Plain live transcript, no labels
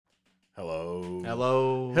Hello.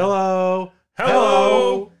 Hello. Hello.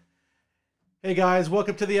 Hello. Hey guys,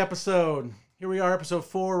 welcome to the episode. Here we are, episode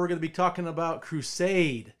 4. We're going to be talking about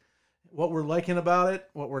Crusade. What we're liking about it,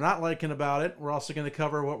 what we're not liking about it. We're also going to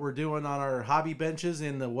cover what we're doing on our hobby benches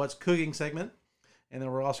in the What's Cooking segment. And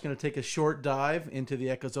then we're also going to take a short dive into the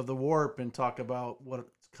Echoes of the Warp and talk about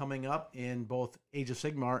what's coming up in both Age of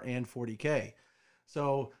Sigmar and 40K.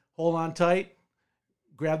 So hold on tight,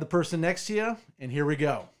 grab the person next to you, and here we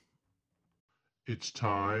go. It's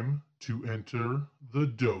time to enter the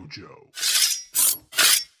dojo.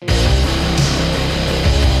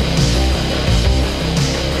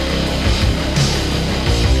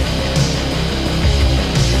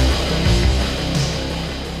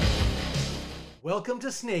 Welcome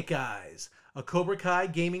to Snake Eyes, a Cobra Kai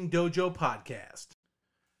Gaming Dojo podcast.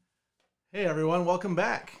 Hey everyone, welcome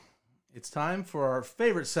back. It's time for our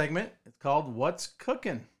favorite segment. It's called What's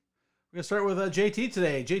Cooking. We're going to start with JT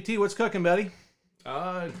today. JT, what's cooking, buddy?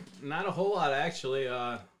 Not a whole lot actually.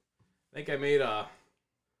 I think I made a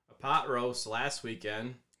pot roast last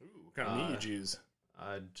weekend. Ooh, what kind of meat you use?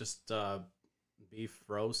 Just beef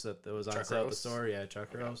roast that was on Chuck sale at the roast? store. Yeah, chuck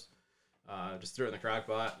roast. Just threw it in the crock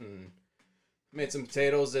pot and made some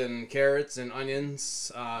potatoes and carrots and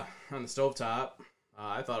onions on the stovetop.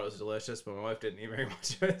 I thought it was delicious, but my wife didn't eat very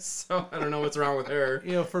much of it, so I don't know what's wrong with her.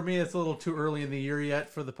 You know, for me, it's a little too early in the year yet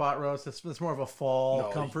for the pot roast. It's more of a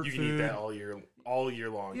fall comfort you food. can eat that all year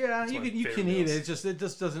long. Yeah, It's you one of my can favorite eat meals. it. It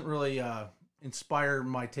just doesn't really inspire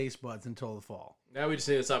my taste buds until the fall. Now we just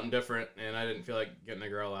needed something different, and I didn't feel like getting the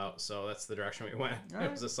grill out, so that's the direction we went. All It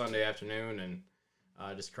right. was a Sunday afternoon, and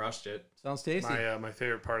just crushed it. Sounds tasty. My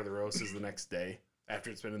favorite part of the roast is the next day after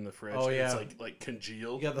it's been in the fridge. Oh, yeah. It's like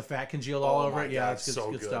congealed. You got the fat congealed all over my it. Yeah, God, it's good,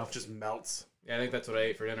 so good stuff. Just melts. Yeah, I think that's what I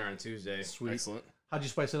ate for dinner on Tuesday. Sweet. Excellent. How'd you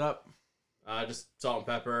spice it up? Just salt and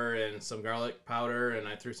pepper and some garlic powder, and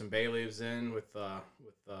I threw some bay leaves in with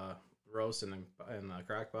roast in the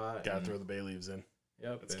crock pot. Gotta and- throw the bay leaves in.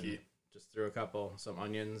 Yep, That's and key. Just threw some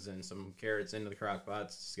onions and some carrots into the crock pot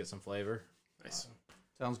just to get some flavor. Nice.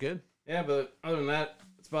 Sounds good. Yeah, but other than that,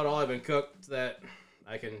 that's about all I've been cooked that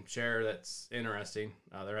I can share that's interesting.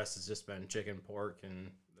 The rest has just been chicken, pork, and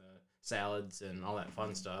the salads and all that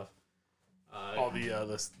fun stuff. All the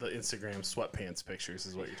Instagram sweatpants pictures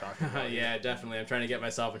is what you're talking about. Yeah, definitely. I'm trying to get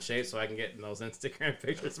myself in shape so I can get in those Instagram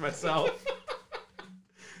pictures myself.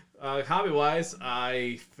 Hobby-wise,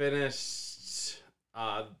 I finished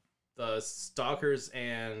the Stalkers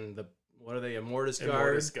and the Immortus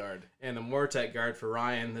Guard. Immortus Guard. And the Mortec Guard for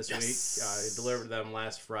Ryan this Yes. week. I delivered them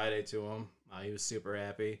last Friday to him. He was super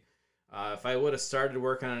happy. If I would have started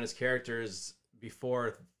working on his characters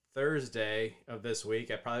before Thursday of this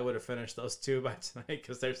week, I probably would have finished those two by tonight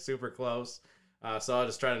because they're super close. So I'll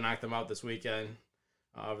just try to knock them out this weekend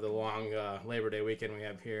over the long Labor Day weekend we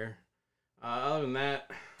have here. Other than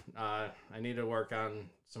that, I need to work on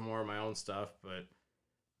some more of my own stuff, but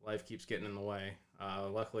life keeps getting in the way.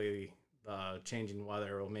 Luckily, the changing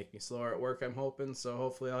weather will make me slower at work, I'm hoping. So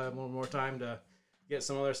hopefully I'll have a little more time to get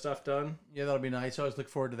some other stuff done. Yeah, that'll be nice. I always look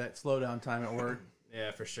forward to that slowdown time at work.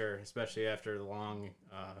 Yeah, for sure. Especially after the long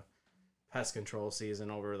pest control season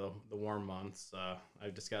over the warm months.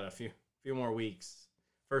 I've just got a few more weeks.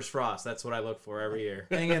 First frost, that's what I look for every year.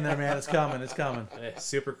 Hang in there, man. It's coming. It's coming.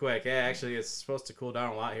 Super quick. Yeah, actually, it's supposed to cool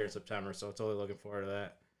down a lot here in September, so totally looking forward to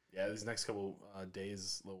that. Yeah, these next couple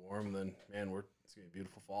days a little warm. Then man, it's gonna be a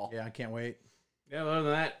beautiful fall. Yeah, I can't wait. Yeah, other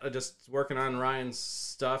than that, just working on Ryan's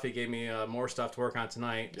stuff. He gave me more stuff to work on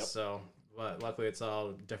tonight. Yep. So, but luckily it's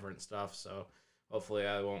all different stuff. So hopefully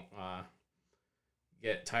I won't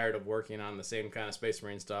get tired of working on the same kind of Space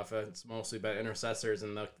Marine stuff. It's mostly been intercessors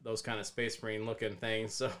and those kind of Space Marine looking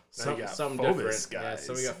things. So Now you got something Phobos different. Yeah,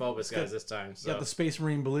 so we guys. got Phobos guys this time. You So got the Space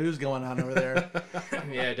Marine blues going on over there.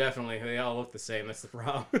 yeah, definitely. They all look the same. That's the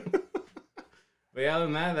problem. But yeah, other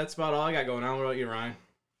than that, that's about all I got going on. What about you, Ryan?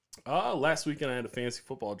 Last weekend I had a fantasy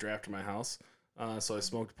football draft in my house. So I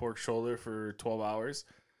smoked pork shoulder for 12 hours.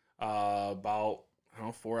 About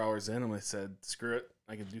 4 hours in, and I said, screw it.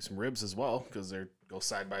 I could do some ribs as well because they go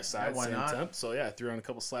side by side, Yeah, why same not? temp. So yeah, I threw on a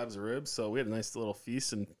couple slabs of ribs. So we had a nice little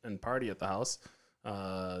feast and party at the house.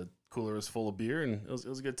 Cooler was full of beer, and it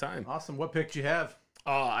was a good time. Awesome. What pick did you have?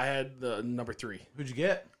 I had the number 3. Who'd you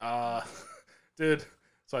get? Dude.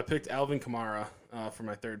 So I picked Alvin Kamara for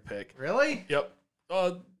my third pick. Really? Yep.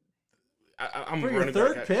 I'm For your running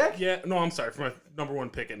third back. pick? Yeah. No, I'm sorry. For my number 1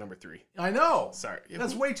 pick at number 3. I know. Sorry.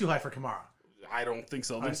 That's way too high for Kamara. I don't think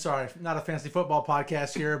so. I'm sorry. Not a fantasy football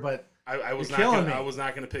podcast here, but I was You're not killing gonna, me. I was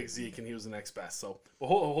not going to pick Zeke, and he was the next best. So, well,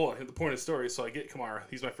 hold on. The point of the story. So I get Kamara.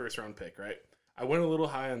 He's my first round pick, right? I went a little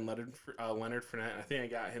high on Leonard Fournette. I think I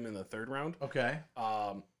got him in the 3rd round. okay.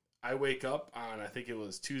 I I wake up on, I think it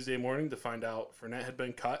was Tuesday morning, to find out Fournette had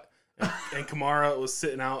been cut and Kamara was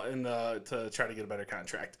sitting out to try to get a better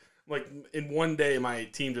contract. Like, in one day, my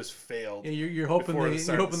team just failed. Yeah, you're hoping before the the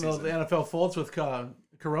start of the the season. NFL folds with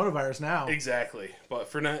coronavirus now. Exactly. But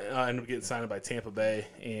Fournette ended up getting signed by Tampa Bay,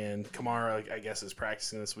 and Kamara, I guess, is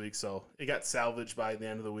practicing this week. So it got salvaged by the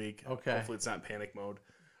end of the week. Okay. Hopefully it's not panic mode.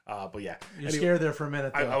 But yeah. You're Anyway, scared there for a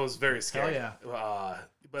minute, though. I was very scared. Hell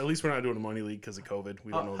But at least we're not doing a money league because of COVID.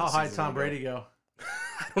 We don't know How the high season's Tom gonna go. Brady go?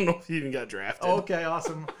 I don't know if he even got drafted. Okay,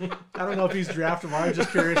 awesome. I don't know if he's draftable. I'm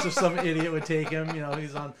just curious if some idiot would take him. You know,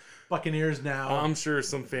 he's on Buccaneers now. I'm sure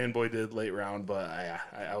some fanboy did late round, but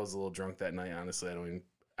I was a little drunk that night. Honestly,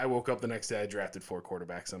 I woke up the next day. I drafted 4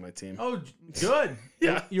 quarterbacks on my team. Oh, good.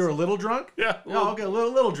 Yeah. You were a little drunk? Yeah, Oh, okay, a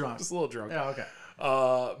little drunk. just a little drunk. Yeah, okay.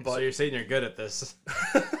 So But you're saying you're good at this?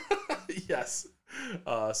 yes.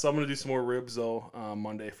 So I'm gonna do some more ribs though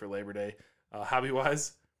Monday for Labor Day. Hobby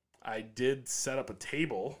wise, I did set up a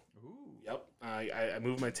table. Ooh. Yep. I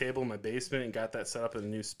moved my table in my basement and got that set up in a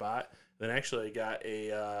new spot. Then actually I got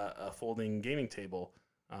a folding gaming table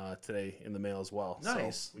today in the mail as well.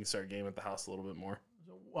 Nice. So we can start gaming at the house a little bit more.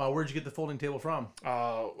 Where'd you get the folding table from?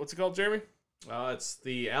 What's it called, Jeremy? It's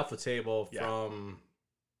the Alpha Table Yeah. from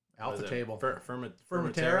Alpha Table.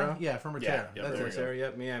 Fermentera. Yeah, Fermentera. Yeah, That's there we it. go. Fermentera.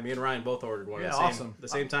 Yep. Yeah, me and Ryan both ordered one. Yeah, at the same, awesome. The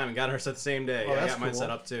same time and got ours at the same day. Oh, Yeah, I that's got mine cool. set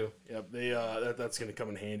up too. Yep. They that's going to come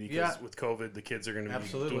in handy because Yeah. with COVID, the kids are going to be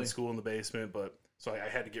Absolutely. doing school in the basement. But so I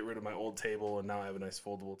had to get rid of my old table, and now I have a nice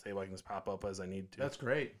foldable table I can just pop up as I need to. That's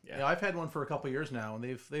great. Yeah. Yeah, I've had one for a couple of years now, and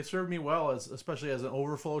they've served me well, especially as an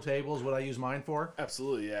overflow table is what I use mine for.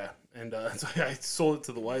 Absolutely, yeah. And so I sold it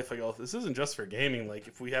to the wife. I go, this isn't just for gaming. Like,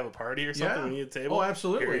 if we have a party or something, Yeah. we need a table. Oh,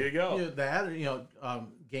 absolutely. Here you go. Yeah, that, or,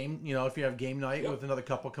 game. If you have game night with another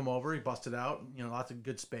couple come over, you bust it out. Lots of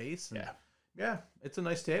good space. And yeah, it's a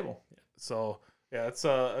nice table. So yeah, that's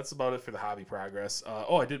about it for the hobby progress.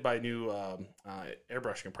 I did buy a new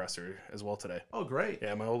airbrush compressor as well today. Oh, great.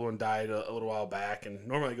 Yeah, my old one died a little while back, and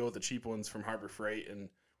normally I go with the cheap ones from Harbor Freight and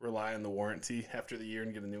rely on the warranty after the year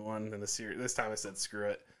and get a new one. And this time I said screw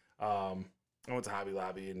it. I went to Hobby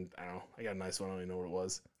Lobby, and I don't know, I got a nice one. I don't even know what it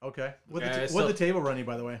was. Okay. What Yeah, the the table run you,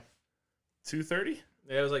 by the way? $230.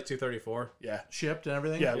 Yeah, it was like 234. Yeah, Shipped and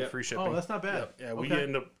everything? yeah, Yep. free shipping. Oh, that's not bad. Yeah, we Okay.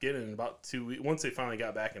 ended up getting it in about 2 weeks. Once they finally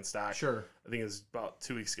got back in stock. Sure. I think it was about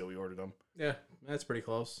 2 weeks ago we ordered them. Yeah, that's pretty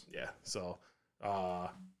close. Yeah, so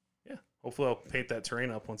yeah, hopefully I'll paint that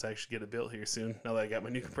terrain up once I actually get it built here soon. Now that I got my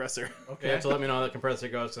new compressor. Okay. Yeah, so let me know how the compressor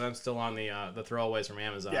goes. Because I'm still on the throwaways from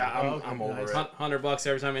Amazon. Yeah, okay, I'm over nice. it. $100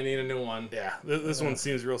 every time I need a new one. Yeah, this one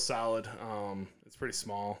seems real solid. It's pretty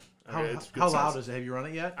small. How, It's good how size. loud is it? Have you run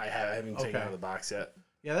it yet? I haven't taken it Okay. out of the box yet.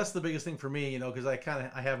 Yeah, that's the biggest thing for me, because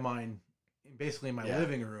I have mine basically in my Yeah.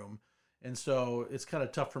 living room, and so it's kind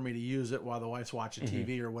of tough for me to use it while the wife's watching Mm-hmm.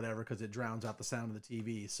 TV or whatever because it drowns out the sound of the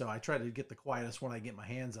TV. So I try to get the quietest one I get my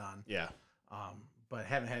hands on, Yeah. but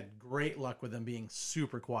haven't had great luck with them being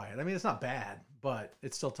super quiet. I mean, it's not bad, but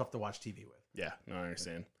it's still tough to watch TV with. Yeah, no, I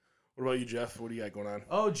understand. What about you, Jeff? What do you got going on?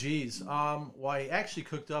 Oh, geez. Well, I actually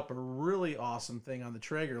cooked up a really awesome thing on the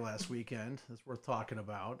Traeger last weekend. That's worth talking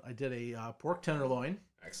about. I did a pork tenderloin.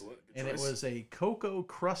 Excellent. Good And choice. it was a cocoa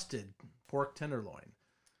crusted pork tenderloin.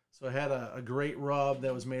 So it had a great rub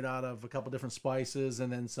that was made out of a couple different spices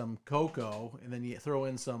and then some cocoa, and then you throw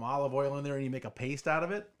in some olive oil in there and you make a paste out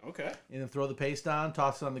of it, Okay. and then throw the paste on,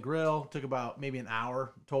 toss it on the grill. Took about maybe an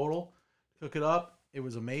hour total. Cook it up. It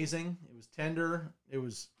was amazing. It was tender. It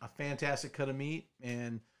was a fantastic cut of meat,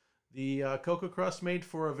 and the cocoa crust made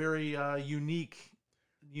for a very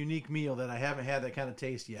unique meal that I haven't had that kind of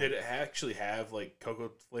taste yet. Did it actually have like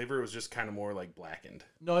cocoa flavor? It was just kind of more like blackened.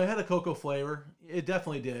 No, it had a cocoa flavor. It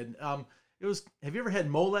definitely did. It was. Have you ever had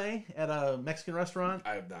mole at a Mexican restaurant?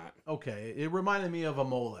 I have not. Okay, it reminded me of a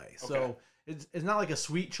mole. So Okay. it's not like a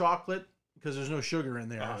sweet chocolate because there's no sugar in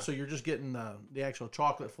there. Uh-huh. So you're just getting the actual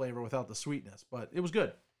chocolate flavor without the sweetness. But it was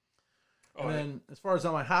good. Oh, And then as far as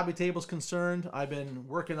on my hobby table is concerned, I've been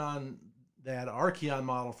working on that Archeon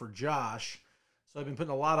model for Josh. So I've been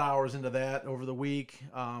putting a lot of hours into that over the week.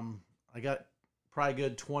 I got probably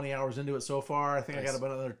good 20 hours into it so far. I think I Nice. got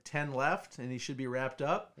about another 10 left, and he should be wrapped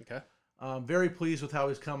up. okay. Very pleased with how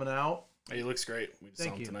he's coming out. He looks great. We just saw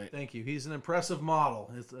Thank him you. tonight. Thank you. He's an impressive model.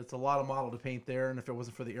 It's a lot of model to paint there, and if it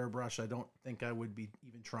wasn't for the airbrush, I don't think I would be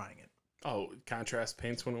even trying it. Oh, contrast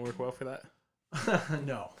paints wouldn't work well for that.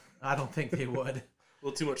 No, I don't think they would. A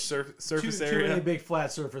little too much surface Too area. many big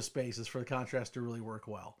flat surface spaces for the contrast to really work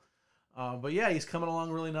well. But yeah, he's coming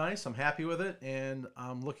along really nice. I'm happy with it, and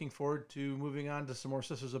I'm looking forward to moving on to some more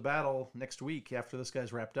Sisters of Battle next week after this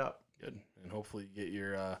guy's wrapped up. Good, and hopefully you get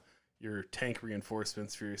your your tank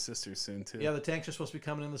reinforcements for your sisters soon too. Yeah, the tanks are supposed to be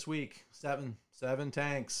coming in this week. Seven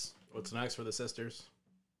tanks. What's next for the sisters?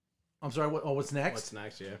 I'm sorry. What's next? What's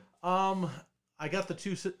next? Yeah. I got the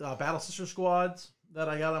 2 Battle Sister squads that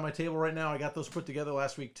I got on my table right now. I got those put together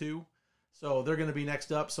last week too, so they're going to be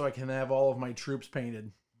next up, so I can have all of my troops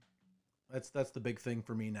painted. That's the big thing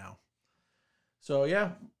for me now. So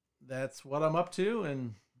yeah, that's what I'm up to,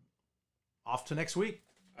 and off to next week.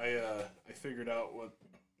 I figured out what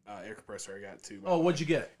air compressor I got too. Oh, what'd you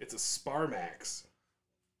get? It's a Sparmax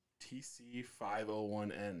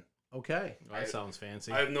TC501N. Okay. Oh, that sounds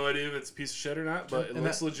fancy. I have no idea if it's a piece of shit or not, but it And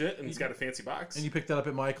looks legit, and it's got a fancy box. And you picked that up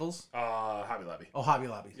at Michael's? Hobby Lobby. Oh, Hobby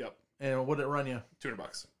Lobby. Yep, And what did it run you?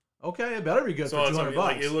 $200. Okay, it better be good So for it's, I $200. mean,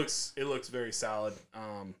 like, it looks very solid.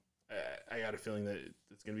 I got a feeling that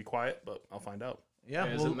it's gonna be quiet, but I'll find out. Yeah,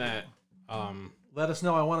 isn't that let us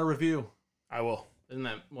know. I want a review. I will. isn't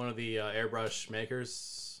that one of the airbrush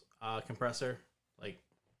makers compressor? Like,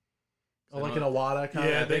 Oh, like an Awada kind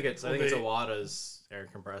Yeah, of. I think it's they- Awada's air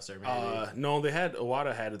compressor. Maybe. No,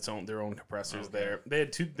 Awada had their own compressors Okay. there. They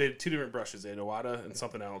had two different brushes. They had Awada and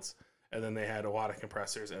something else, and then they had Awada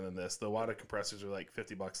compressors, and then this. The Awada compressors were like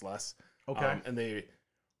 $50 less. Okay. And they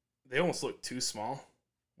almost look too small.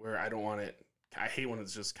 Where I don't want it. I hate when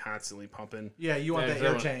it's just constantly pumping. Yeah, you want Yeah, that if air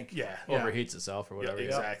everyone- tank. Yeah. Overheats itself or Yeah, whatever.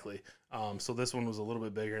 exactly. So this one was a little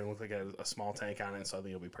bit bigger and looked like it had a small tank on it, so I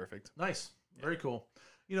think it'll be perfect. Nice. Very cool.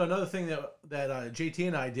 You know, another thing that JT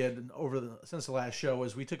and I did since the last show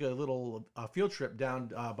was we took a little field trip down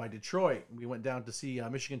by Detroit. We went down to see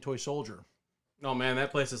Michigan Toy Soldier. Oh man, that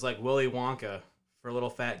place is like Willy Wonka for little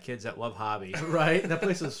fat kids that love hobby. Right? That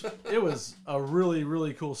place it was a really,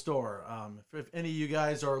 really cool store. If any of you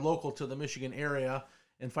guys are local to the Michigan area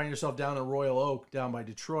and find yourself down in Royal Oak, down by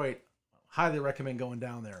Detroit, highly recommend going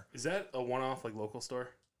down there. Is that a one-off like local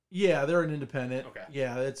store? Yeah, they're an independent. Okay.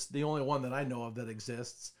 Yeah, it's the only one that I know of that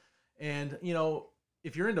exists. And, you know,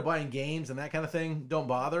 if you're into buying games and that kind of thing, don't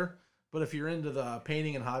bother. But if you're into the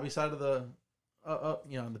painting and hobby side of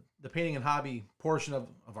the painting and hobby portion of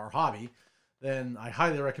our hobby, then I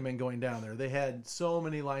highly recommend going down there. They had so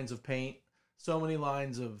many lines of paint, so many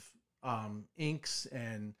lines of inks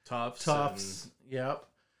and Tufts. tufts. Yep.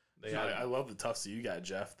 They Yeah, had, I love the tufts that you got,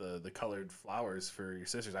 Jeff. The colored flowers for your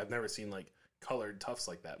sisters. I've never seen like colored tufts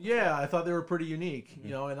like that before. Yeah, I thought they were pretty unique,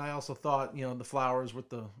 you know, and I also thought, you know, the flowers with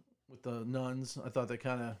the nuns, I thought they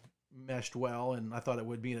kind of meshed well, and I thought it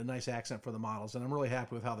would be a nice accent for the models, and I'm really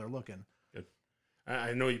happy with how they're looking. Good.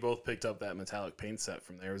 I know you both picked up that metallic paint set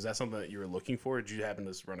from there. Was that something that you were looking for, or did you happen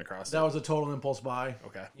to run across That it? was a total impulse buy.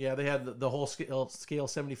 Okay. Yeah, they had the whole scale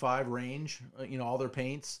 75 range, you know, all their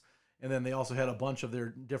paints, and then they also had a bunch of their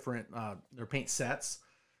different their paint sets.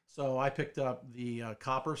 So I picked up the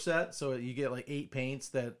copper set, so you get like 8 paints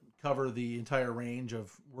that cover the entire range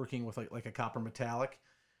of working with like a copper metallic.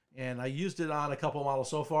 And I used it on a couple models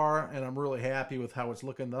so far, and I'm really happy with how it's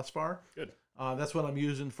looking thus far. Good. That's what I'm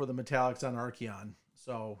using for the metallics on Archeon.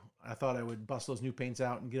 So I thought I would bust those new paints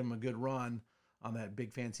out and give them a good run on that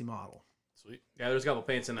big fancy model. Sweet. yeah, there's a couple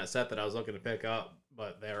paints in that set that I was looking to pick up,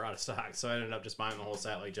 but they were out of stock, so I ended up just buying the whole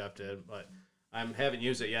set like Jeff did. But I haven't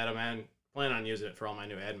used it yet. I'm planning on using it for all my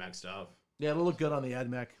new AdMech stuff. Yeah, it'll look good on the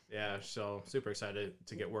AdMech. Yeah, so super excited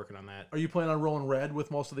to get working on that. Are you planning on rolling red with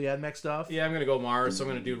most of the AdMech stuff? Yeah, I'm gonna go Mars, so I'm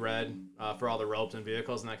gonna do red for all the ropes and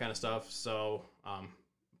vehicles and that kind of stuff. So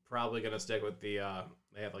probably gonna stick with the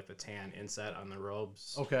they have like the tan inset on the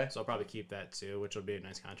robes. Okay. So I'll probably keep that too, which will be a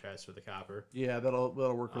nice contrast for the copper. Yeah, that'll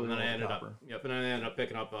work really And then well I with ended copper. up, yep, and I ended up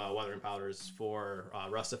picking up weathering powders for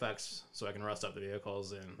rust effects, so I can rust up the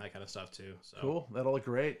vehicles and that kind of stuff too. So Cool. That'll look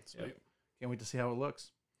great. Sweet. Can't wait to see how it looks.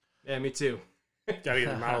 yeah, me too. Gotta get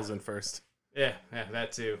your models in first. Yeah,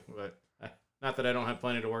 that too. But not that I don't have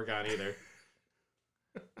plenty to work on either.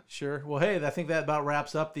 Sure. Well, hey, I think that about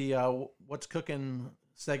wraps up the What's Cooking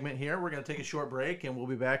segment here. We're going to take a short break, and we'll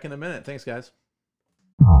be back in a minute. Thanks, guys.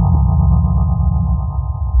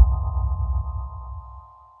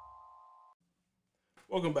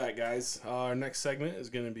 Welcome back, guys. Our next segment is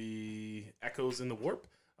going to be Echoes in the Warp.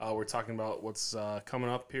 We're talking about what's coming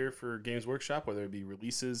up here for Games Workshop, whether it be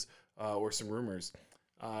releases or some rumors.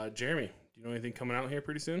 Jeremy, do you know anything coming out here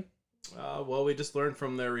pretty soon? Well, we just learned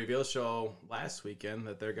from their reveal show last weekend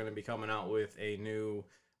that they're going to be coming out with a new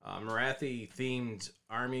Marathi-themed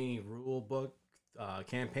army rule book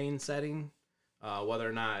campaign setting. Whether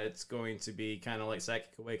or not it's going to be kind of like Psychic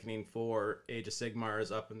Awakening for Age of Sigmar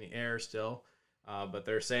is up in the air still. But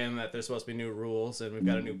they're saying that there's supposed to be new rules, and we've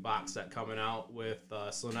got a new box set coming out with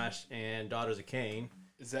Slaanesh and Daughters of Cain.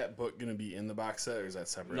 Is that book going to be in the box set, or is that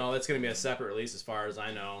separate? No, that's going to be a separate release as far as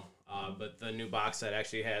I know. But the new box set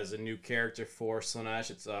actually has a new character for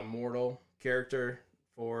Slaanesh. It's a mortal character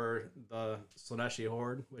for the Slaaneshi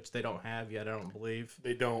Horde, which they don't have yet, I don't believe.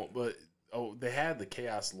 They don't, but they had the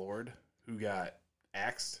Chaos Lord who got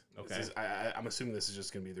axed. Okay. I'm assuming this is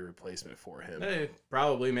just going to be the replacement for him.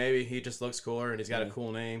 Probably, maybe. He just looks cooler, and he's got a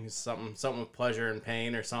cool name. He's something with pleasure and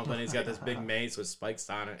pain or something. He's got this big mace with spikes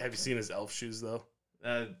on it. Have you seen his elf shoes, though?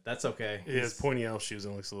 That's okay. He has pointy elf shoes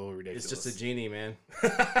and looks a little ridiculous. It's just a genie, man.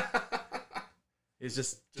 He's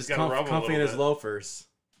just gotta rub him a comfy in little his bit. loafers,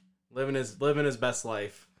 living his best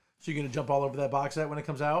life. So you're gonna jump all over that box set when it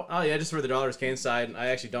comes out? Oh yeah, just for the Dollars Cane side. I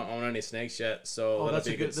actually don't own any snakes yet, so Oh, that'll that's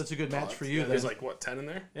be a good match for you. There's Then. like, what, 10 in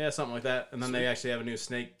there? Yeah, something like that. And then they actually have a new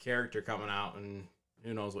snake character coming out, and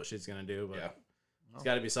who knows what she's gonna do, but Yeah. it's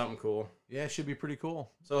got to be something cool. Yeah, it should be pretty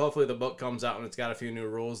cool. So hopefully the book comes out and it's got a few new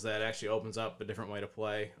rules that actually opens up a different way to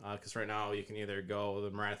play. Because right now you can either go the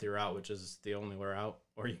Marathi route, which is the only way out,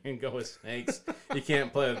 or you can go with snakes. You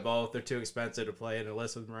can't play with both; they're too expensive to play in a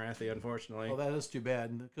list with Marathi, unfortunately. Well, that is too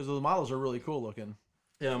bad because the models are really cool looking.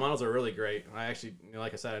 Yeah, the models are really great. I actually,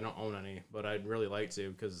 like I said, I don't own any, but I'd really like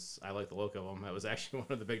to because I like the look of them. That was actually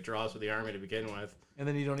one of the big draws for the Army to begin with. And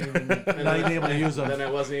then you don't even you're not even able to use them. Then I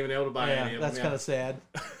wasn't even able to buy any Yeah, of that's them. kind of sad.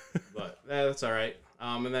 But that's all right.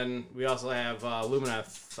 And then we also have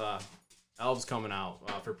Lumineth Elves coming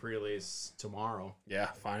out for pre-release tomorrow. Yeah,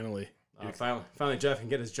 finally. Finally, Jeff can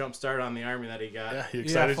get his jump start on the army that he got. Yeah, you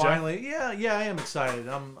excited, Yeah, finally. Yeah, I am excited.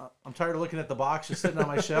 I'm tired of looking at the box just sitting on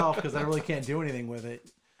my shelf because I really can't do anything with it.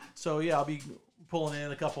 So yeah, I'll be pulling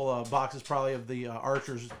in a couple of boxes probably of the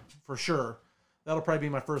archers for sure. That'll probably be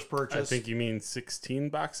my first purchase. I think you mean 16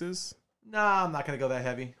 boxes? Nah, I'm not gonna go that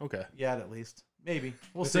heavy. Okay. Yet at least. Maybe.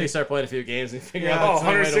 We'll Until see. you start playing a few games and figure Yeah. out Oh,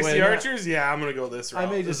 that's the only way to 160 win. archers? Yeah, I'm going to go this route. I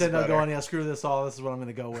may This just is end up better. going, yeah, screw this all. This is what I'm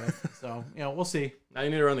gonna go with. So, we'll see. Now you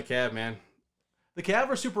need to run the cab, man. The cav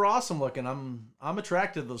are super awesome looking. I'm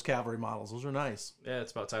attracted to those cavalry models. Those are nice. Yeah,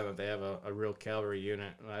 it's about time that they have a real cavalry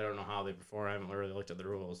unit. I don't know how they perform. I haven't really looked at the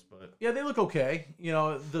rules, but Yeah, they look okay.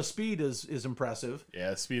 The speed is impressive.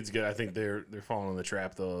 Yeah, speed's good. I think they're falling in the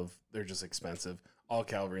trap, though, of they're just expensive. All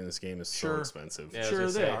cavalry in this game is so Sure. expensive. yeah, I was Sure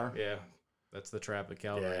gonna they say, are. Yeah, that's the trap of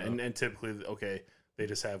cavalry. Yeah, though. and typically, okay, they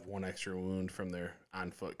just have one extra wound from their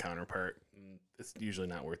on-foot counterpart. It's usually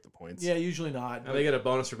not worth the points. Yeah, usually not. Now they get a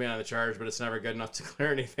bonus for being on the charge, but it's never good enough to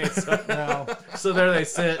clear anything. So, No. so there they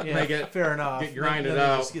sit. And Yeah, they get fair enough. get grinded Then they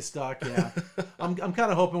out. Just get stuck. Yeah, I'm kind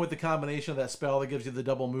of hoping with the combination of that spell that gives you the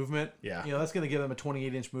double movement. Yeah. that's going to give them a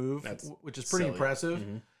 28-inch move, That's which is pretty silly. impressive.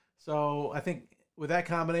 Mhm. So I think with that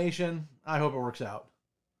combination, I hope it works out.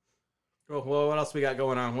 Well, what else we got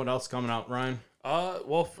going on? What else coming out, Ryan?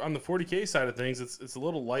 Well, on the 40K side of things, it's a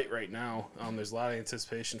little light right now. There's a lot of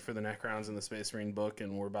anticipation for the Necrons in the Space Marine book,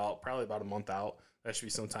 and we're probably about a month out. That should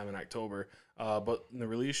be sometime in October. But in the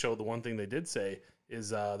release show, the one thing they did say is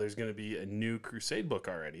there's going to be a new Crusade book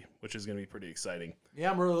already, which is going to be pretty exciting. Yeah,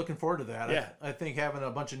 I'm really looking forward to that. Yeah. I think having a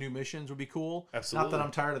bunch of new missions would be cool. Absolutely. Not that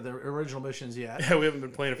I'm tired of the original missions yet. Yeah, we haven't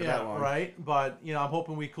been playing it for Yeah, that long. right. But I'm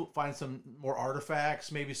hoping we could find some more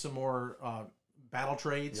artifacts, maybe some more battle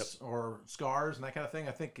traits or scars and that kind of thing.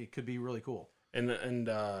 I think it could be really cool. And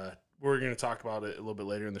we're going to talk about it a little bit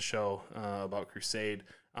later in the show about Crusade.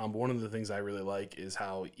 But one of the things I really like is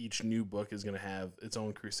how each new book is going to have its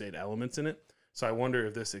own Crusade elements in it. So I wonder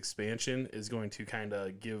if this expansion is going to kind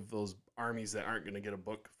of give those armies that aren't going to get a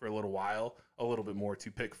book for a little while a little bit more to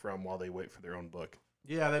pick from while they wait for their own book.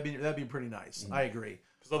 Yeah, that'd be pretty nice. I agree.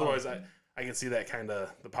 Because otherwise, I can see that kind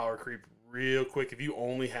of the power creep real quick if you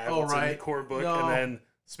only have Oh, what's in the right. core book No. and then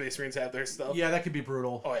Space Marines have their stuff. Yeah, that could be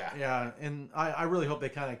brutal. Oh, yeah. Yeah, and I really hope they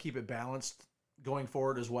kind of keep it balanced going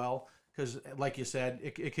forward as well. Because, like you said,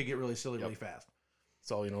 it could get really silly really fast.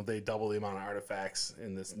 So, they double the amount of artifacts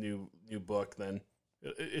in this new book, then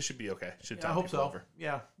it should be okay. Should Yeah, I tide hope people so. over.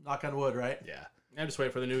 Yeah, knock on wood, right? Yeah. I'm just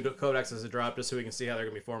waiting for the new codexes to drop just so we can see how they're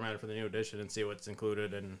going to be formatted for the new edition and see what's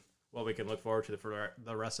included and what we can look forward to for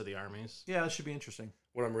the rest of the armies. Yeah, that should be interesting.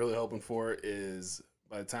 What I'm really hoping for is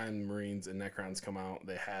by the time Marines and Necrons come out,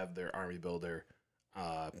 they have their army builder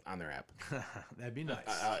on their app. That'd be nice.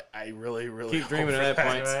 I really, really Keep dreaming hope of for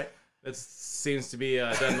that point. Right? It seems to be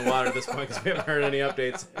dead in the water at this point because we haven't heard any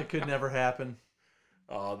updates. It could never happen.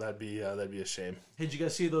 Oh, that'd be a shame. Hey, did you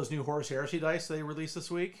guys see those new Horus Heresy dice they released this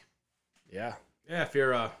week? Yeah. Yeah, if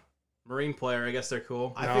you're a Marine player, I guess they're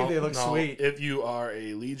cool. I think they look No, sweet. If you are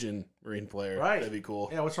a Legion Marine player, Right. that'd be cool.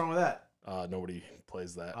 Yeah, what's wrong with that? Nobody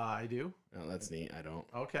plays that. I do. No, that's neat. I don't.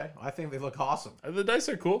 Okay. I think they look awesome. The dice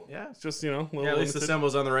are cool. Yeah. It's just, a little Yeah, at least the limited.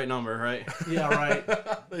 symbol's on the right number, right? Yeah,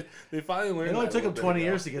 right. they finally learned. It only that took a them little bit 20 ago.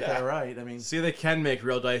 years to get Yeah. that right. I mean, See, they can make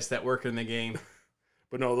real dice that work in the game.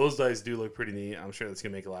 But no, those dice do look pretty neat. I'm sure that's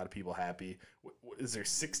gonna make a lot of people happy. Is there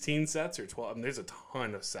 16 sets or 12? I mean, there's a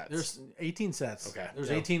ton of sets. there's 18 sets. Okay. There's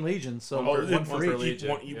Yeah. 18 legions, so Oh, one one for for each.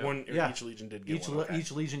 Legion. Yeah. Yeah. Each legion did get Each, one. Okay.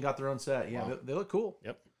 each legion got their own set. Yeah, Wow. they look cool.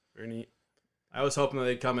 Yep, very neat. I was hoping that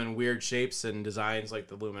they'd come in weird shapes and designs like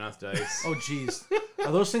the Lumineth dice. Oh, jeez.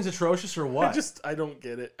 Are those things atrocious or what? I don't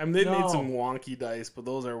get it. I mean, they No. made some wonky dice, but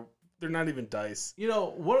they're not even dice. You know,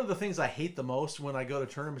 one of the things I hate the most when I go to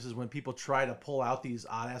tournaments is when people try to pull out these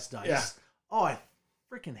odd-ass dice. Yeah. Oh, I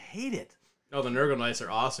freaking hate it. Oh, the Nurgle dice are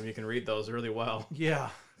awesome. You can read those really well. Yeah.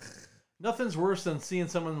 Nothing's worse than seeing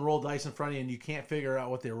someone roll dice in front of you and you can't figure out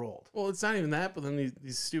what they rolled. Well, it's not even that, but then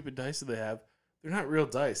these stupid dice that they have, they're not real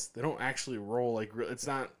dice. They don't actually roll like real. It's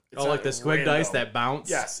not. It's Oh, like the not squig dice random. that bounce?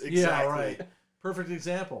 Yes, exactly. Yeah, right. Perfect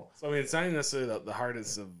example. So I mean, it's not even necessarily the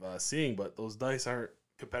hardest of seeing, but those dice aren't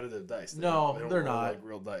competitive dice. No, don't they're roll not. like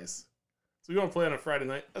real dice. So you want to play on a Friday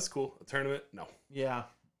night? That's cool. A tournament? No. Yeah.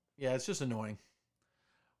 Yeah, it's just annoying.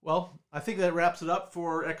 Well, I think that wraps it up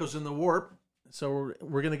for Echoes in the Warp. So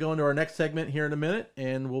we're going to go into our next segment here in a minute,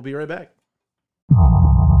 and we'll be right back.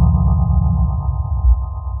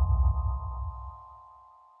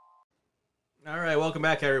 All right, welcome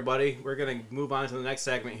back, everybody. We're going to move on to the next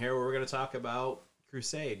segment here where we're going to talk about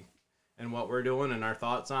Crusade and what we're doing and our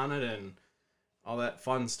thoughts on it and all that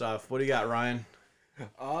fun stuff. What do you got, Ryan?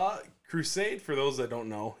 Crusade, for those that don't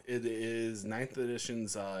know, it is 9th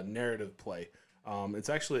edition's narrative play. It's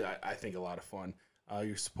actually, I think, a lot of fun.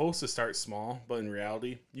 You're supposed to start small, but in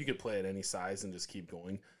reality, you could play at any size and just keep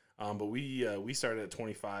going. But we started at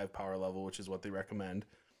 25 power level, which is what they recommend.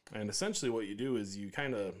 And essentially what you do is you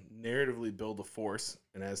kind of narratively build a force,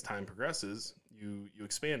 and as time progresses, you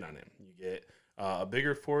expand on it. You get a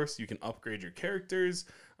bigger force, you can upgrade your characters,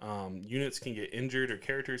 units can get injured or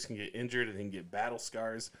characters can get injured and can get battle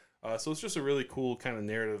scars. So it's just a really cool kind of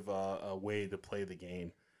narrative way to play the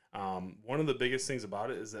game. One of the biggest things about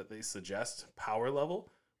it is that they suggest power level,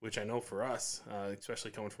 which I know for us,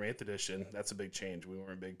 especially coming from 8th edition, that's a big change. We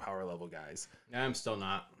weren't big power level guys. I'm still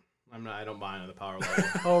not. I don't buy into the power level.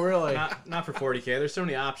 Oh, really? Not for 40K. There's so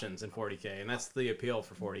many options in 40K, and that's the appeal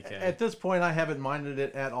for 40K. At this point, I haven't minded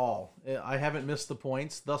it at all. I haven't missed the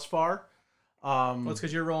points thus far. Well, it's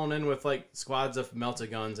because you're rolling in with like squads of melta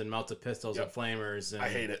guns and melta pistols Yep. and flamers. And I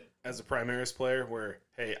hate it as a Primaris player where,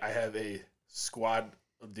 hey, I have a squad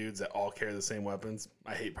of dudes that all carry the same weapons.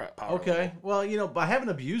 I hate power Okay. level. Well, you know, but I haven't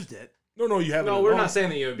abused it. No, you haven't. No, we're not saying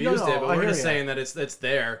that you abused no, it, but I we're hear just ya. saying that it's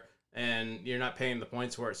there and you're not paying the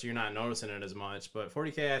points for it, so you're not noticing it as much. But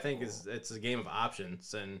 40K, I think, it's a game of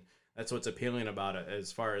options, and that's what's appealing about it.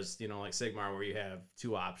 As far as like Sigmar, where you have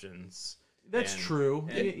 2 options. That's And- true.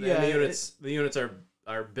 And Yeah, the units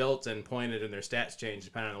are built and pointed, and their stats change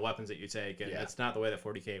depending on the weapons that you take, and Yeah. that's not the way that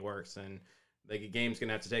 40K works. And the game's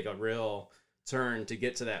gonna have to take a real turn to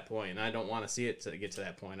get to that point, and I don't want to see it to get to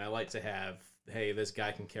that point. I like to have, hey, this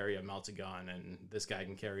guy can carry a melta gun, and this guy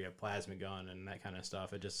can carry a plasma gun, and that kind of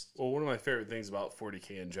stuff. It just Well, one of my favorite things about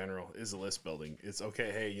 40K in general is the list building. It's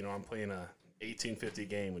okay, hey, I'm playing a 1850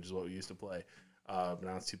 game, which is what we used to play, but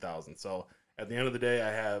now it's 2000. So at the end of the day,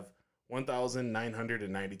 I have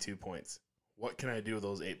 1,992 points. What can I do with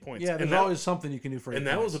those 8 points? Yeah, there's and that, always something you can do for 8 and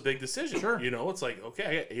that was points. a big decision. Sure. It's like, okay,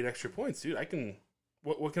 I got 8 extra points, dude. I can.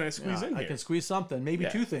 What can I squeeze Yeah, in I here? can squeeze something, maybe Yeah.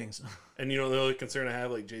 2 things. And the only concern I have,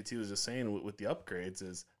 like JT was just saying with the upgrades,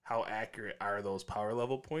 is how accurate are those power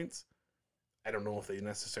level points? I don't know if they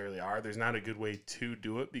necessarily are. There's not a good way to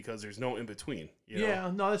do it because there's no in between. Yeah,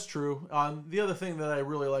 no, that's true. The other thing that I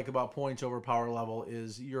really like about points over power level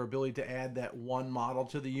is your ability to add that one model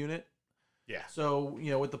to the unit. Yeah. So,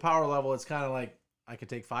 with the power level, it's kind of like I could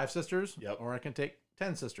take 5 sisters, Yep. or I can take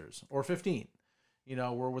 10 sisters, or 15.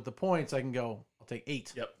 Where with the points, I can go, I'll take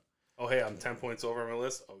 8. Yep. Oh, hey, I'm 10 points over on my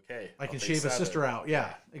list. Okay. I can I'll take shave a 7. sister out.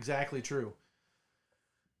 Yeah, exactly true.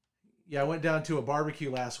 Yeah, I went down to a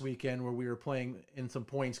barbecue last weekend where we were playing in some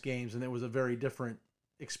points games, and it was a very different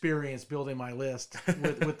experience building my list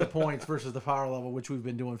with the points versus the power level, which we've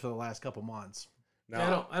been doing for the last couple months.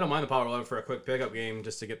 Now, I don't mind the power level for a quick pickup game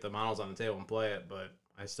just to get the models on the table and play it, but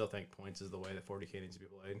I still think points is the way that 40K needs to be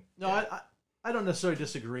played. No, I don't necessarily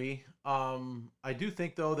disagree. I do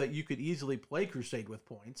think though that you could easily play Crusade with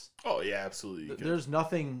points. oh yeah, absolutely. You can- There's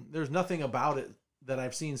nothing about it that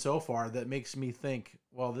I've seen so far that makes me think,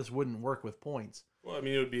 well, this wouldn't work with points. Well, I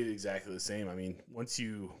mean, it would be exactly the same. I mean, once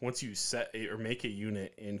you set or make a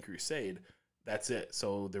unit in Crusade, that's it.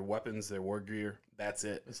 So their weapons, their war gear, that's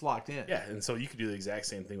it. It's locked in. Yeah, and so you could do the exact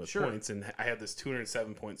same thing with Sure. points. And I have this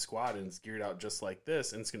 207 point squad, and it's geared out just like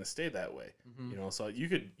this, and it's going to stay that way. Mhm. You know, so you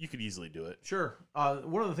could easily do it. Sure.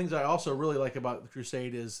 One of the things I also really like about the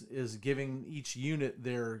Crusade is giving each unit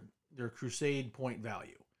their Crusade point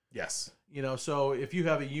value. Yes. You know, so if you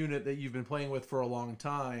have a unit that you've been playing with for a long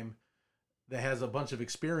time that has a bunch of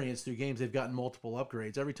experience through games, they've gotten multiple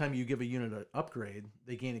upgrades. Every time you give a unit an upgrade,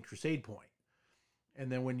 they gain a Crusade point.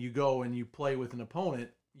 And then when you go and you play with an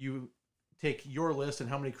opponent, you take your list and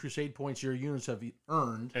how many Crusade points your units have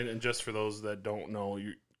earned. And just for those that don't know,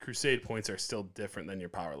 your Crusade points are still different than your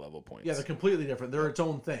power level points. Yeah, they're completely different. They're its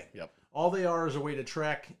own thing. Yep. All they are is a way to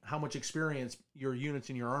track how much experience your units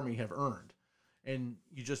in your army have earned. And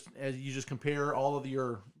you just compare all of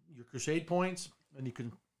your Crusade points, and you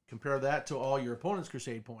can compare that to all your opponent's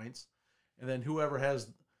Crusade points, and then whoever has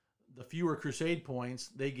the fewer Crusade points,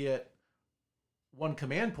 they get 1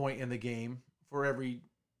 command point in the game for every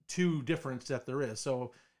 2 difference that there is.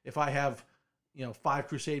 So if I have 5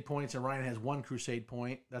 Crusade points and Ryan has 1 Crusade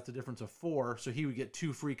point, that's a difference of 4. So he would get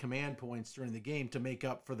 2 free command points during the game to make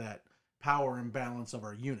up for that power imbalance of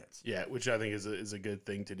our units. Yeah, which I think is a good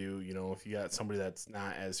thing to do. You know, if you got somebody that's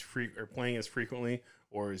not as playing as frequently,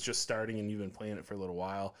 or is just starting and you've been playing it for a little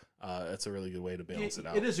while, that's a really good way to balance it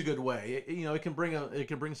out. It is a good way. It can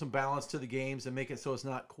bring some balance to the games and make it so it's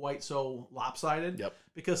not quite so lopsided. Yep.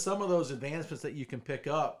 Because some of those advancements that you can pick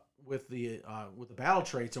up with the battle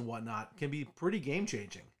traits and whatnot can be pretty game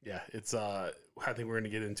changing. Yeah, it's I think we're going to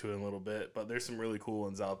get into it in a little bit, but there's some really cool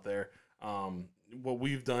ones out there. What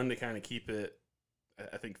we've done to kind of keep it,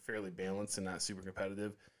 I think, fairly balanced and not super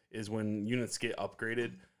competitive is when units get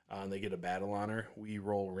upgraded and they get a battle honor, we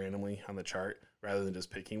roll randomly on the chart rather than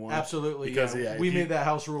just picking one. Absolutely. Because, yeah. yeah, We if you- made that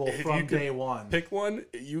house rule if you from could day one. Pick one,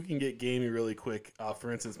 you can get gamey really quick.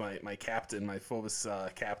 For instance, my captain, my Phobos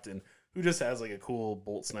captain, who just has like a cool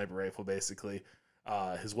bolt sniper rifle, basically.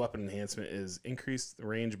 His weapon enhancement is increased the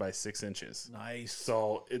range by 6 inches. Nice.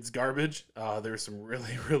 So it's garbage. There's some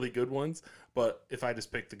really, really good ones, but if I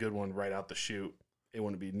just picked the good one right out the chute, it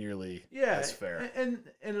wouldn't be nearly as fair. And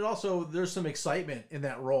it also, there's some excitement in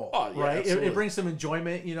that role, Oh, yeah, right? absolutely. It brings some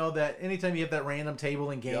enjoyment. That anytime you have that random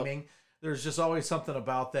table in gaming, there's just always something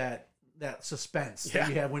about that suspense that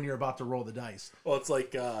you have when you're about to roll the dice. Well, it's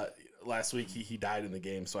like last week he died in the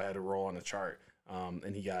game, so I had to roll on a chart,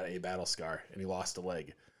 and he got a battle scar and he lost a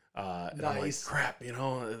leg. And I'm like, Nice. crap,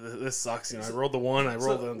 this sucks. I rolled the one, I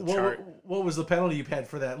rolled on the chart. What was the penalty you had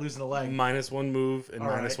for that, losing a leg? -1 move and All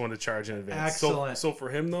right. -1 to charge in advance. Excellent. So for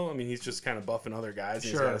him though, I mean, he's just kind of buffing other guys. And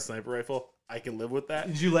He's Sure. got a sniper rifle. I can live with that.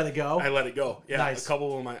 Did you let it go? I let it go. Yeah, Nice. a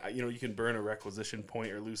couple of them, you can burn a requisition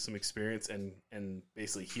point or lose some experience and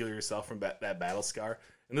basically heal yourself from that battle scar.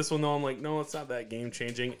 And this one, though, I'm like, no, it's not that game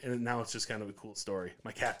changing. And now it's just kind of a cool story.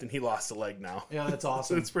 My captain, he lost a leg now. Yeah, that's So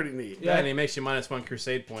awesome. it's pretty neat. Yeah, and he makes you -1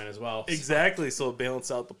 Crusade point as well. Exactly. So it balanced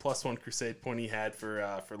out the +1 Crusade point he had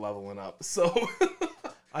for leveling up. So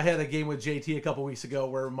I had a game with JT a couple weeks ago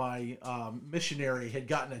where my missionary had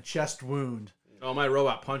gotten a chest wound. Oh, my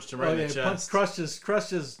robot punched him right in the chest. Crushed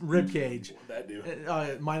his rib cage. that dude.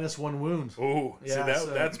 -1 wound. Oh, Yeah, so-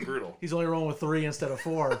 that's brutal. He's only rolling with 3 instead of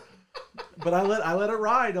 4. But I let it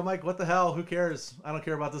ride. I'm like, what the hell? Who cares? I don't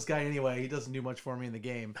care about this guy anyway. He doesn't do much for me in the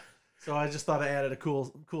game. So I just thought I added a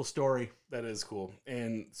cool story. That is cool.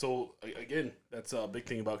 And so again, that's a big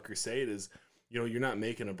thing about Crusade is, you're not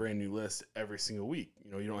making a brand new list every single week.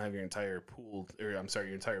 You don't have your entire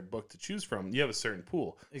your entire book to choose from. You have a certain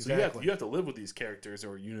pool. Exactly. So you have to live with these characters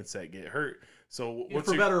or units that get hurt. So what's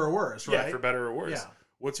For better or worse, right? Yeah, for better or worse. Yeah.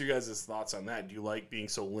 What's your guys' thoughts on that? Do you like being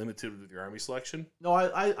so limited with your army selection? No,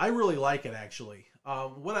 I really like it, actually.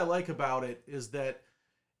 What I like about it is that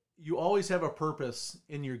you always have a purpose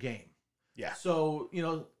in your game. Yeah. So,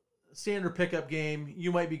 standard pickup game,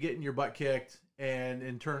 you might be getting your butt kicked, and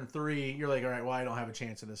in turn 3, you're like, all right, well, I don't have a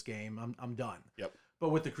chance in this game. I'm done. Yep. But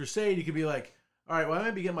with the Crusade, you could be like, all right, well, I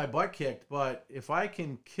might be getting my butt kicked, but if I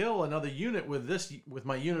can kill another unit with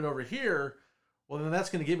my unit over here, well, then that's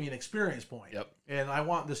going to give me an experience point. Yep. And I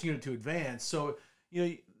want this unit to advance. So,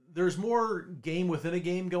 there's more game within a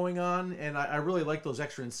game going on, and I really like those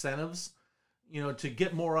extra incentives, to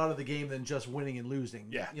get more out of the game than just winning and losing.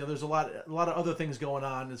 Yeah. There's a lot of other things going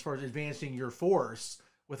on as far as advancing your force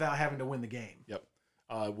without having to win the game. Yep.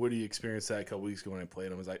 Woody experienced that a couple weeks ago when I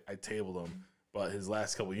played him. I tabled him, but his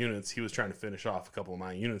last couple units, he was trying to finish off a couple of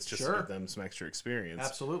my units just to get them some extra experience.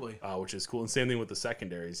 Absolutely. Which is cool. And same thing with the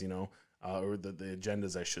secondaries, or the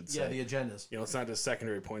agendas, I should say. Yeah, the agendas. It's not just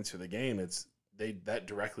secondary points for the game. It's that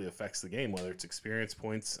directly affects the game, whether it's experience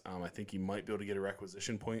points. I think you might be able to get a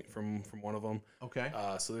requisition point from one of them. Okay.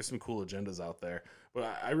 So there's some cool agendas out there.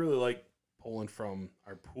 But I really like pulling from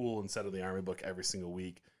our pool instead of the army book every single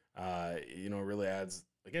week. You know, it really adds,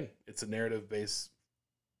 again, it's a narrative-based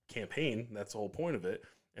campaign. That's the whole point of it.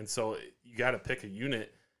 And so you got to pick a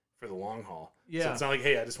unit for the long haul. Yeah. So it's not like,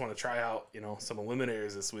 hey, I just want to try out, you know, some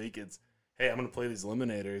eliminators this week. It's, hey, I'm going to play these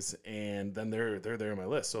eliminators, and then they're there on my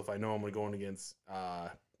list. So if I know I'm going against,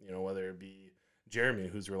 you know, whether it be Jeremy,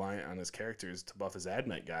 who's reliant on his characters to buff his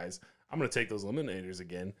Admech guys, I'm going to take those eliminators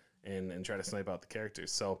again and try to snipe out the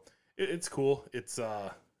characters. So it's cool. It's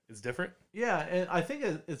different. Yeah, and I think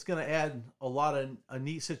it's going to add a lot of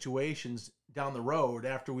neat situations down the road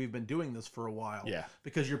after we've been doing this for a while. Yeah.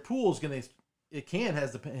 Because your pool is going to, it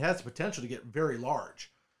has the potential to get very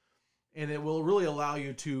large, and it will really allow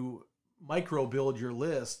you to micro build your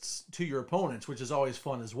lists to your opponents, which is always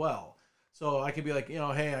fun as well. So I could be like, you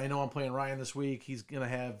know, hey, I know I'm playing Ryan this week. He's going to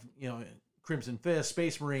have, you know, Crimson Fist,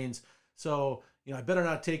 Space Marines. So, you know, I better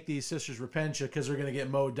not take these Sisters Repentia because they're going to get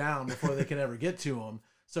mowed down before they can ever get to them.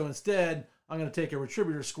 So instead, I'm going to take a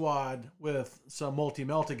Retributor squad with some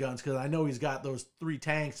multi-melta guns because I know he's got those 3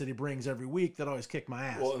 tanks that he brings every week that always kick my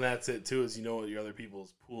ass. Well, and that's it, too, is you know what your other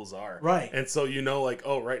people's pools are. Right. And so you know, like,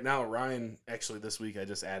 oh, right now, Ryan, actually this week I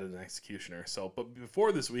just added an Executioner. So, but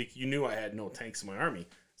before this week, you knew I had no tanks in my army.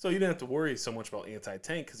 So you didn't have to worry so much about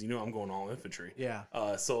anti-tank because you know I'm going all infantry. Yeah.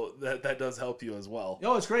 So that does help you as well.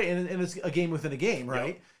 Oh, it's great. And it's a game within a game,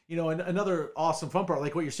 right? Yep. You know, and another awesome fun part,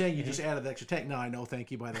 like what you're saying, you just added the extra tank. No, I know.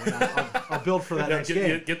 Thank you, by the way. I'll build for that next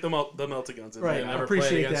game. Get the melta guns in Right. there. I Never appreciate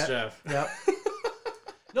played against that. Jeff. Yep.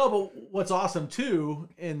 No, but what's awesome too,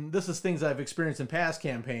 and this is things I've experienced in past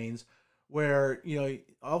campaigns, where you know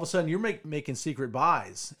all of a sudden you're making secret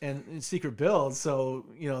buys and secret builds. So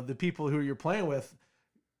you know the people who you're playing with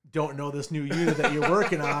don't know this new unit that you're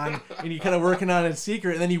working on, and you're kind of working on it in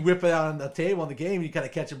secret, and then you whip it out on the table in the game, and you kind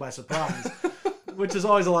of catch it by surprise, which is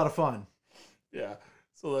always a lot of fun. Yeah.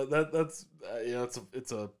 So that's you know,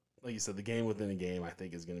 it's a like you said, the game within a game, I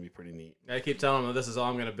think, is going to be pretty neat. I keep telling them this is all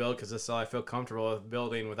I'm going to build because this is all I feel comfortable with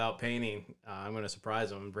building without painting. I'm going to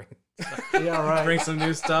surprise them and Yeah, right. bring some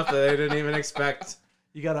new stuff that they didn't even expect.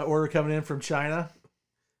 You got an order coming in from China?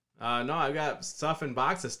 No, I've got stuff in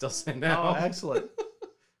boxes still sitting Oh, out. excellent.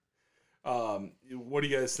 What do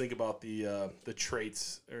you guys think about the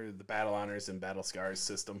traits or the battle honors and battle scars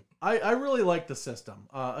system? I really like the system.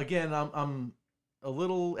 Again, I'm a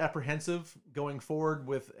little apprehensive going forward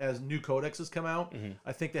with as new codexes come out. Mm-hmm.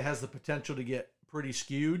 I think that has the potential to get pretty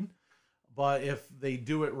skewed, but if they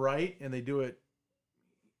do it right and they do it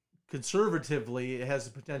conservatively, it has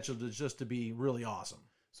the potential to be really awesome.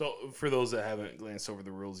 So for those that haven't glanced over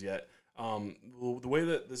the rules yet, the way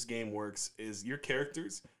that this game works is your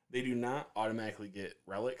characters, they do not automatically get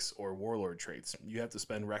relics or warlord traits. You have to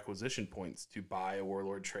spend requisition points to buy a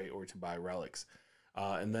warlord trait or to buy relics.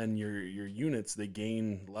 And then your units, they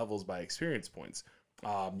gain levels by experience points.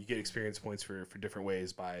 You get experience points for different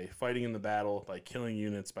ways, by fighting in the battle, by killing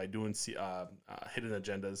units, by doing hidden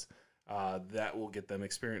agendas. That will get them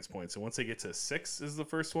experience points. And once they get to 6 is the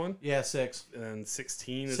first one. Yeah, 6. And then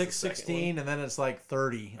 16 is 6, the second 16, and then it's like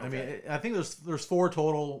 30. Okay. I mean, I think there's 4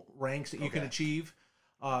 total ranks that you can Okay. achieve.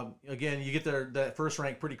 Again, you get that first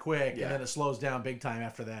rank pretty quick, Yeah. and then it slows down big time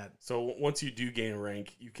after that. So once you do gain a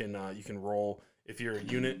rank, you can roll. If you're a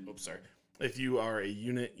unit, if you are a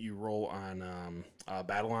unit, you roll on a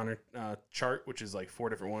battle honor chart, which is like 4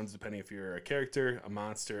 different ones, depending if you're a character, a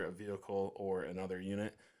monster, a vehicle, or another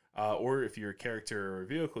unit. Or if you're a character or a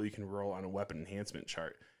vehicle, you can roll on a weapon enhancement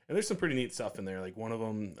chart. And there's some pretty neat stuff in there. Like one of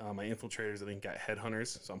them, my infiltrators, I think, got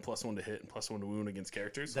headhunters, so I'm +1 to hit and +1 to wound against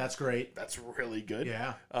characters. That's great. That's really good.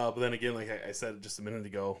 Yeah. But then again, like I said just a minute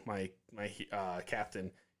ago, my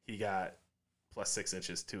captain, he got +6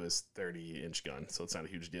 inches to his 30-inch gun, so it's not a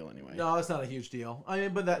huge deal anyway. No, it's not a huge deal. I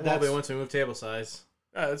mean, but Well, that's once we move table size.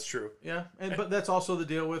 That's true. yeah, but that's also the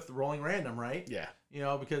deal with rolling random, right? Yeah. You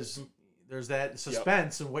know, because there's that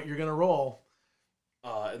suspense in what you're gonna roll.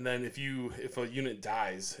 And then if a unit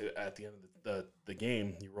dies at the end of the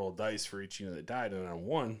game, you roll dice for each unit that died, and on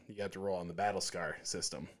 1, you have to roll on the battle scar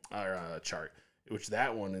system or chart, which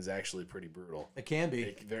that one is actually pretty brutal. It can be.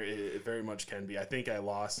 It very much can be. I think I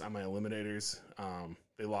lost on my eliminators.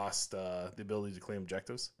 They lost the ability to claim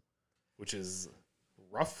objectives, which is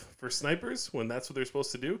rough for snipers when that's what they're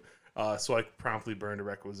supposed to do. So I promptly burned a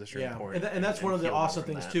requisition point. And that's one of the healed awesome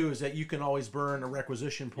from things that. too, is that you can always burn a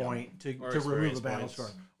requisition point to remove a experience battle points. scar.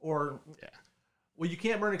 Or Yeah. well, you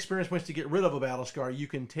can't burn experience points to get rid of a battle scar. You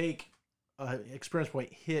can take an experience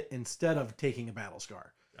point hit instead of taking a battle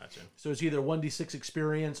scar. Gotcha. So it's either 1d6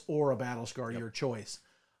 experience or a battle scar, your choice.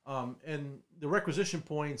 And the requisition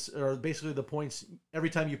points are basically the points every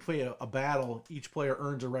time you play a battle, each player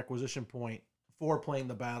earns a requisition point for playing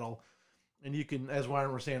the battle. And you can, as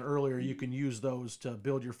Ryan was saying earlier, you can use those to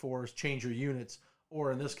build your force, change your units,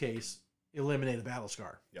 or in this case, eliminate a battle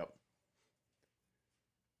scar. Yep.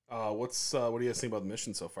 What do you guys think about the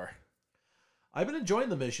mission so far? I've been enjoying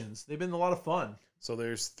the missions. They've been a lot of fun. So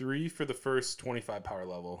there's 3 for the first 25 power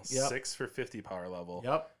level, Yep. 6 for 50 power level,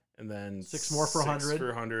 Yep. and then 6 more for 100, for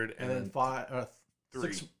 100, And then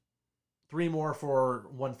 3. 3 more for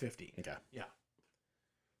 150. Okay. Yeah.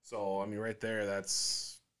 So I mean, right there,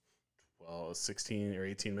 that's 16 or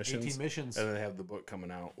 18 missions. 18 missions. And then they have the book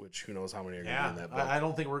coming out, which who knows how many are going to be Yeah, in that book. I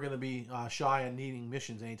don't think we're going to be shy on needing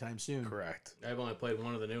missions anytime soon. Correct. I've only played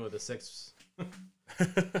one of the new with the 6.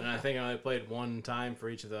 And I think I only played one time for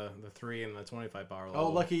each of the 3 and the 25 power level. Oh,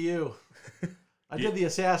 lucky you! I did the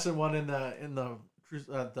assassin one in the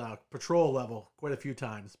patrol level quite a few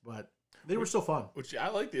times, but they were still fun. Which I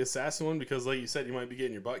like the assassin one because, like you said, you might be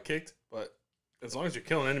getting your butt kicked, but as long as you're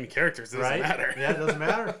killing enemy characters, it doesn't matter. Yeah, it doesn't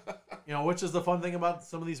matter. Which is the fun thing about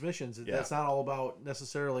some of these missions. Yeah. That's not all about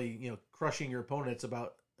necessarily crushing your opponent. It's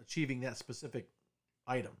about achieving that specific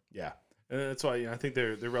item. Yeah, and that's why I think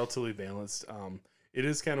they're relatively balanced. It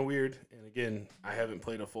is kind of weird, and again, I haven't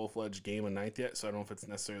played a full-fledged game of Ninth yet, so I don't know if it's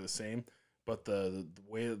necessarily the same. But the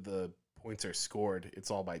way that the points are scored, it's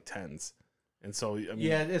all by tens, and so I mean,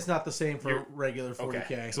 Yeah, it's not the same for regular 40K.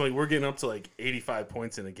 Okay, so like we're getting up to like 85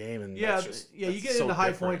 points in a game, and Yeah, that's you that's get so into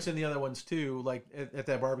high different. points in the other ones too. Like at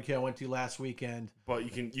that barbecue I went to last weekend. But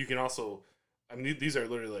you can also, I mean, these are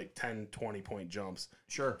literally like 10, 20 point jumps.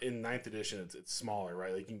 Sure. In 9th edition, it's smaller,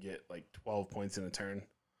 right? Like you can get like 12 points in a turn.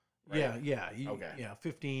 Right? Yeah. Okay. Yeah,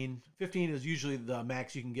 15. 15 is usually the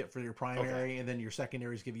max you can get for your primary, and then your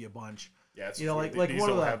secondaries give you a bunch. Yeah, it's like these one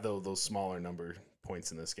of don't the have those smaller number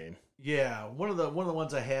points in this game. Yeah, one of the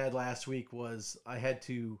ones I had last week was I had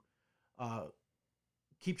to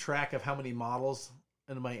keep track of how many models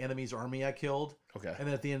in my enemy's army I killed, Okay. and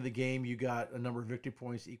then at the end of the game you got a number of victory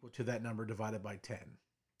points equal to that number divided by 10.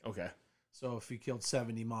 Okay. So if you killed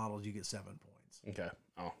 70 models, you get 7 points. Okay.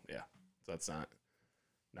 Oh yeah. So that's not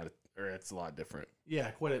or it's a lot different, Yeah,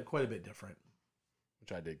 quite a bit different.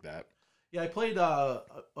 which I dig that. Yeah, I played a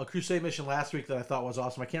crusade mission last week that I thought was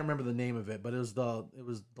awesome. I can't remember the name of it, but it was the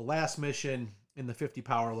last mission in the 50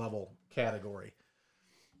 power level category.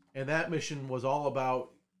 And that mission was all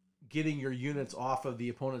about getting your units off of the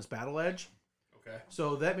opponent's battle edge. Okay.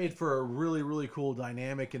 So that made for a really, really cool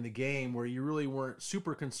dynamic in the game where you really weren't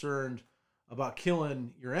super concerned about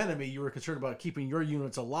killing your enemy. You were concerned about keeping your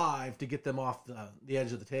units alive to get them off the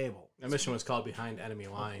edge of the table. That mission was called Behind Enemy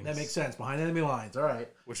Lines. That makes sense. Behind enemy lines. All right.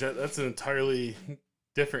 Which that's an entirely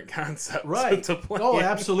different concept Right. to play. Oh,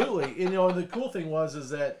 absolutely. And the cool thing was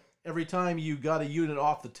that every time you got a unit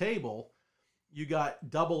off the table, you got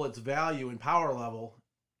double its value in power level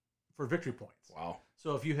for victory points. Wow.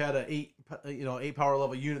 So if you had a 8 power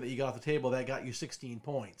level unit that you got off the table, that got you 16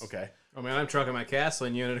 points. Okay. Oh man, I'm trucking my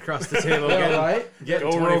castling unit across the table. Yeah, right? Getting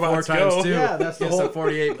Go 24 robots, times go. 2. Yeah, that's the Gets whole- up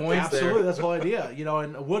 48 points Absolutely, there. that's the whole idea.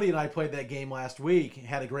 And Woody and I played that game last week,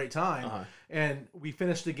 had a great time, Uh-huh. and we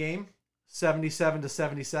finished the game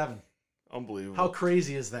 77-77. Unbelievable. How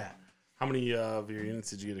crazy is that? How many of your units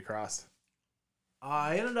did you get across?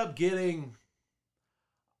 I ended up getting,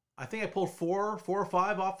 I think I pulled four or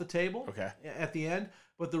five off the table. Okay. At the end.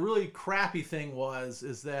 But the really crappy thing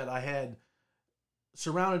is that I had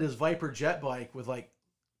surrounded his Viper jet bike with like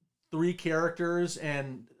 3 characters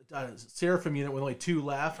and a Seraphim unit with only 2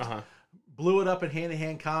 left. Uh-huh. Blew it up in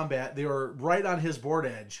hand-to-hand combat. They were right on his board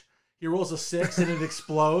edge. He rolls a 6 and it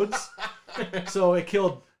explodes. So it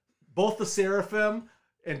killed both the Seraphim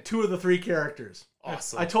and 2 of the 3 characters.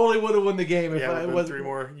 Awesome. I totally would have won the game if Yeah, I with was 3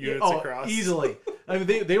 more units across. Easily. I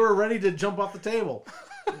mean, they were ready to jump off the table.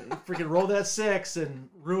 Freaking roll that 6 and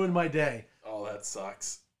ruin my day. Oh, that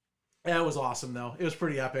sucks. That was awesome, though. It was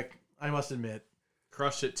pretty epic, I must admit.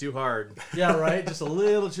 Crushed it too hard. Yeah, right? Just a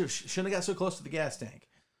little too... Shouldn't have got so close to the gas tank.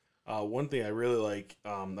 One thing I really like,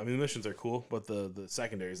 I mean, the missions are cool, but the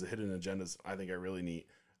secondaries, the hidden agendas, I think are really neat.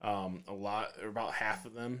 About half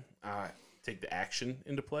of them take the action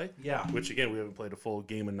into play. Yeah. Which, again, we haven't played a full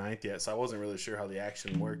game of 9th yet, so I wasn't really sure how the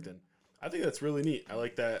action worked, and I think that's really neat. I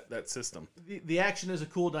like that system. The action is a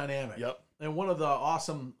cool dynamic. Yep. And one of the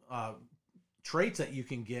awesome traits that you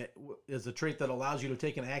can get is a trait that allows you to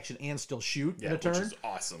take an action and still shoot in a turn. Which is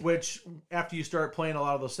awesome. Which, after you start playing a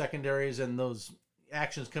lot of those secondaries and those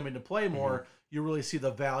actions come into play more, you really see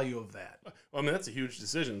the value of that. Well, I mean, that's a huge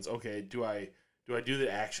decision. It's, okay, do I do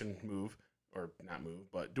the action move, or not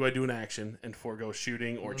move, but do I do an action and forego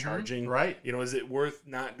shooting or charging? Right. You know, is it worth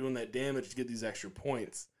not doing that damage to get these extra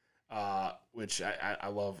points? Which I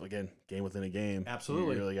love. Again, game within a game.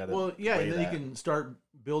 Absolutely. You really got to. Well, yeah, and then you can start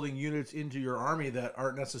building units into your army that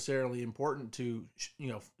aren't necessarily important to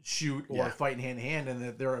shoot or fight hand in hand, and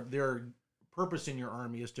that their purpose in your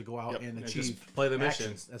army is to go out and achieve just play the actions.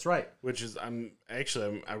 missions. That's right. Which is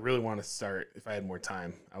I really want to start. If I had more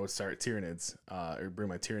time, I would start Tyranids, or bring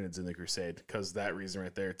my Tyranids in the Crusade, because that reason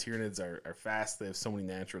right there. Tyranids are fast. They have so many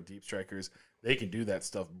natural deep strikers. They can do that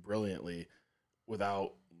stuff brilliantly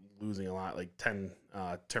without losing a lot, like 10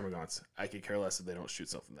 Termagants. I could care less if they don't shoot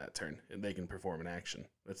something that turn, and they can perform an action.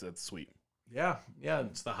 That's sweet. Yeah.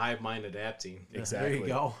 It's the hive mind adapting. Exactly. There you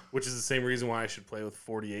go. Which is the same reason why I should play with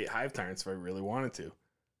 48 Hive Tyrants if I really wanted to.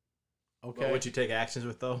 Okay. But would you take actions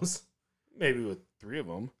with those? Maybe with 3 of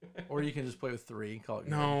them. Or you can just play with 3. Call it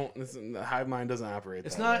good. No, the Hive Mind doesn't operate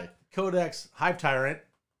It's that not way. Codex Hive Tyrant.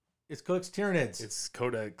 It's Codex Tyranids. It's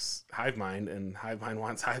Codex Hive Mind, and Hive Mind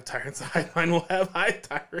wants Hive Tyrants. Hive Mind will have Hive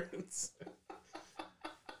Tyrants.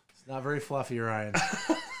 It's not very fluffy, Ryan.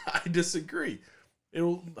 I disagree.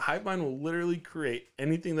 Hive Mind will literally create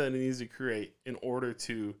anything that it needs to create in order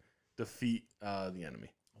to defeat the enemy.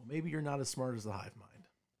 Well, maybe you're not as smart as the Hive Mind.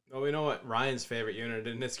 Well, we know what Ryan's favorite unit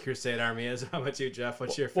in this Crusade army is. How about you, Jeff?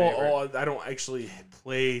 What's your favorite? Well, I don't actually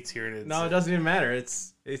play Tyranids. No, it doesn't even matter.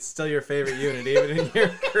 It's still your favorite unit, even in your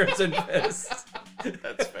Crimson Fist.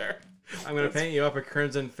 That's fair. I'm going to paint you up a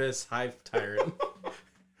Crimson Fist Hive Tyrant.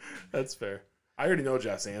 That's fair. I already know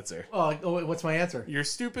Jeff's answer. Oh, what's my answer? Your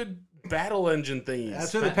stupid battle engine thingies.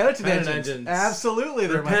 Absolutely, the Penitent Engines. Absolutely,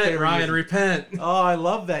 they're my Repent, favorite Ryan, unit. repent. Oh, I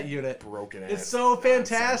love that unit. Broken ass. It's so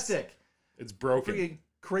fantastic. It's broken. Freaking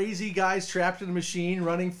crazy guys trapped in a machine,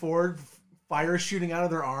 running forward, fire shooting out of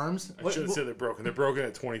their arms. I shouldn't say they're broken. They're broken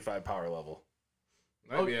at 25 power level.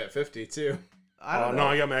 Might be at 50, too. I don't know. No,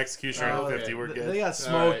 I got my executioner at okay. 50. We're good. They got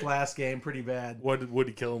smoked right. last game pretty bad. What would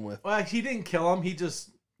he kill him with? Well, he didn't kill him. He just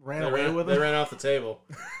ran away with They him. ran off the table.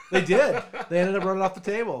 They did. They ended up running off the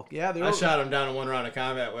table. Yeah, they were. I shot him down in one round of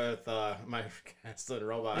combat with my Castlin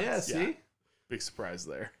robots. Yeah, see? Yeah. Big surprise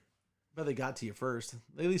there. But they got to you first.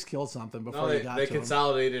 They at least killed something before No, you got they to them.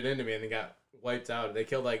 consolidated into me and they got wiped out. They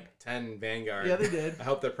killed like 10 Vanguard. Yeah, they did. I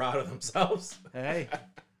hope they're proud of themselves. Hey.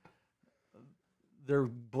 Their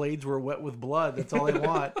blades were wet with blood. That's all they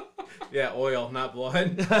want. Yeah, oil, not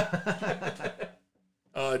blood.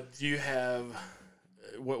 Do you have...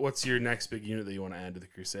 What's your next big unit that you want to add to the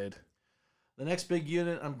Crusade? The next big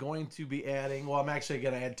unit I'm going to be adding, well, I'm actually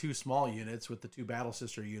going to add 2 small units with the 2 Battle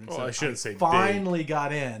Sister units. Oh, that I shouldn't say big. finally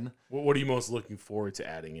got in. What are you most looking forward to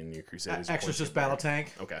adding in your Crusade? as a point Exorcist of Battle power?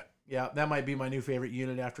 Tank. Okay. Yeah, that might be my new favorite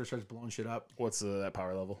unit after it starts blowing shit up. What's that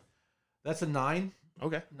power level? That's a 9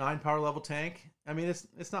 Okay. power level tank. I mean,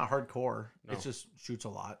 it's not hardcore. No. It just shoots a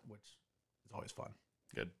lot, which is always fun.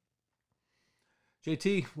 Good.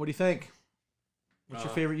 JT, what do you think? What's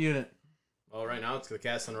your favorite unit? Well, right now it's the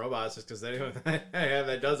Castlin robots just because they don't have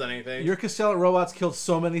that does anything. Your Castellan robots killed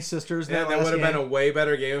so many sisters. Yeah, that that last would have been game. a way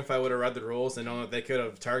better game if I would have read the rules and known that they could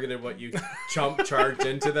have targeted what you chump charged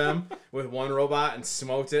into them with one robot and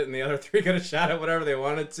smoked it, and the other 3 could have shot at whatever they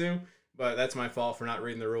wanted to. But that's my fault for not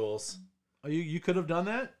reading the rules. Oh, you could have done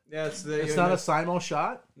that? Yeah, It's not a Simo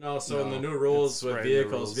shot? No, so in No, the new rules it's with right in the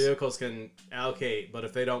vehicles, rules. vehicles can allocate, but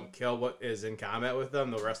if they don't kill what is in combat with them,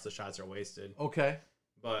 the rest of the shots are wasted. Okay.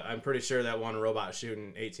 But I'm pretty sure that one robot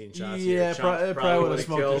shooting 18 shots. Yeah, here, chump it probably would have would've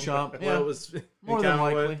smoked the killed chump. what Yeah. it was More in than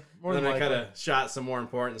combat with. likely. More And than then I likely. kind of shot some more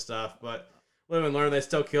important stuff, but live and learn, they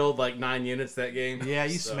still killed like 9 units that game. Yeah,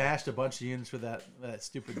 you So, smashed a bunch of units with that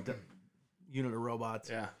stupid unit of robots.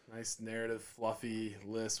 Yeah. Nice narrative, fluffy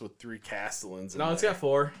list with 3 Castellans. No, it's got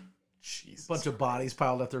 4. Jesus. Bunch of bodies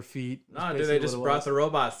piled at their feet. No, That's dude, they basically just what it brought was. the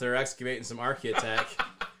robots. They're excavating some Archie attack.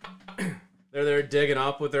 They're there digging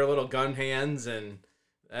up with their little gun hands, and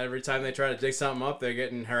every time they try to dig something up, they're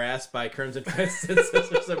getting harassed by Crimson Fists and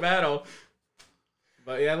Sisters of Battle.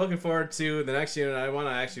 But yeah, looking forward to the next unit. I want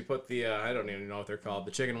to actually put the, I don't even know what they're called,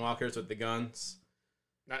 the Chicken Walkers with the guns.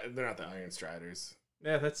 They're not the Iron Striders.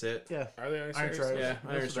 Yeah, that's it. Yeah. Are they Iron Iron Striders? Striders. Yeah,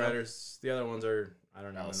 Those Iron are Striders. The other ones are, I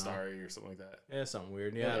don't know. Alstari or something like that. Yeah, something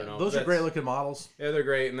weird. Yeah, I don't know. Those are That's- great looking models. Yeah, they're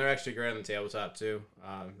great, and they're actually great on the tabletop too.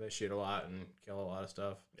 They shoot a lot and kill a lot of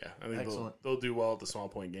stuff. Yeah, I think Excellent. they'll do well at the small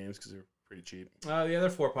point games because they're pretty cheap. Yeah, they're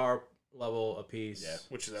 4 power level apiece. Yeah,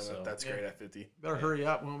 which is So, that's yeah. great at 50. Better hurry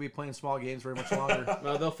up. We won't be playing small games very much longer.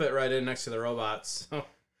 Well, they'll fit right in next to the robots.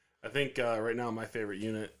 I think right now my favorite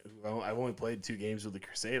unit. Well, I've only played 2 games with the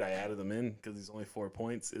Crusade. I added them in because he's only 4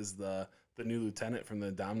 points. Is the new lieutenant from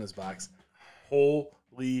the Dominus box.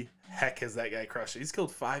 holy heck has that guy crushed it. He's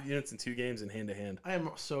killed 5 units in 2 games in hand-to-hand. I am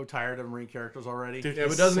so tired of Marine characters already. Dude, Yeah, but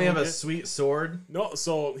he's doesn't he so have a good. sweet sword? No,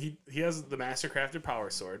 so he has the Mastercrafted Power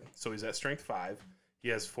Sword, so he's at Strength 5. He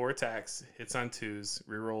has 4 attacks, hits on 2s,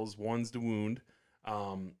 rerolls 1s to wound,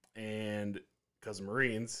 and because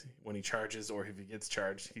Marines, when he charges or if he gets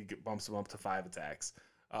charged, he bumps him up to 5 attacks.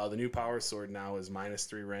 The new Power Sword now is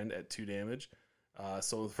 -3 rend at 2 damage.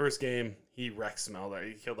 So the first game, he wrecked some Eldar.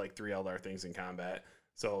 He killed like 3 Eldar things in combat.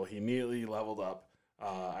 So he immediately leveled up.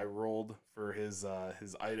 I rolled for his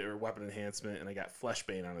item or weapon enhancement, and I got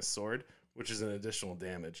Fleshbane on his sword, which is an additional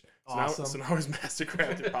damage. So Awesome. now his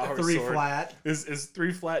Mastercrafted Power 3 Sword flat. is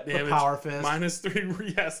 3 flat The damage. Power Fist.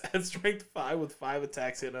 -3, yes, at Strength 5 with 5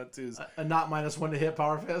 attacks hit on 2s. A not -1 to hit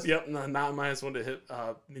Power Fist. Yep, not -1 to hit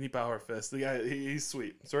mini Power Fist. The guy, he's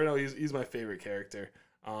sweet. So right now he's my favorite character.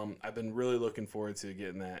 I've been really looking forward to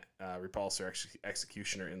getting that Repulsor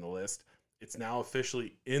Executioner in the list. It's now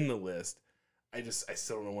officially in the list. I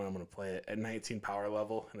still don't know when I'm going to play it. At 19 power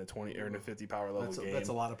level and a 20 or in a 50 power level game. That's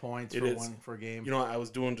a lot of points It for is. for a game. You know, I was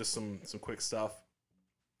doing just some quick stuff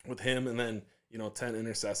with him, and then 10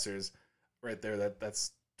 intercessors right there.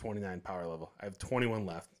 That's 29 power level. I have 21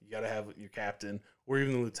 left. You got to have your captain or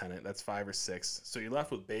even the lieutenant. That's 5 or 6. So you're left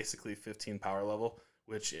with basically 15 power level,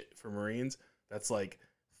 which for Marines, that's like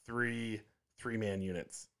 3 3-man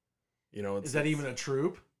units. Is that even a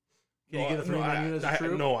troop? Can you get a 3-man unit as a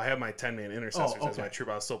troop? No, I have my 10-man intercessors as okay. my troop.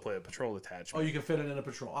 I'll still play a patrol detachment. Oh, you can fit it in a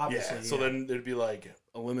patrol, obviously. Yeah, so then there'd be like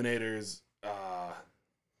eliminators,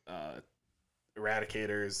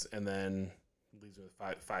 eradicators, and then leaves me with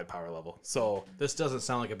 5 power level. So This doesn't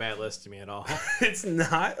sound like a bad list to me at all. it's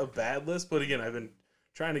not a bad list, but again, I've been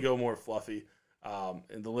trying to go more fluffy.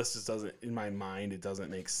 And the list just doesn't, in my mind, it doesn't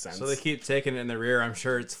make sense. So they keep taking it in the rear. I'm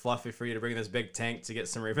sure it's fluffy for you to bring this big tank to get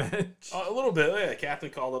some revenge. A little bit. Yeah, Captain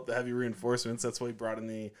called up the heavy reinforcements. That's why he brought in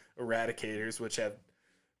the eradicators, which have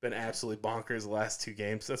been absolutely bonkers the last 2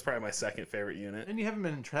 games. That's probably my second favorite unit. And you haven't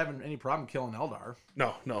been having any problem killing Eldar.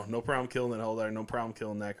 No problem killing an Eldar. No problem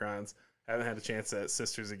killing Necrons. Haven't had a chance at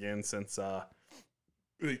Sisters again since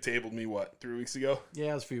they tabled me 3 weeks ago.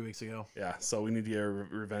 Yeah, it was a few weeks ago. Yeah, so we need to get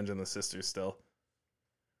revenge on the Sisters still.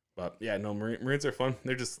 But yeah, no, Marines are fun.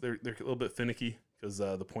 They're a little bit finicky because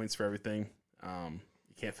the points for everything, you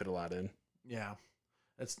can't fit a lot in. Yeah,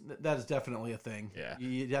 that is definitely a thing. Yeah.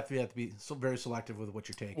 You have to be very selective with what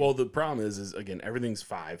you're taking. Well, the problem is again, everything's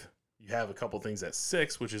 5. You have a couple things at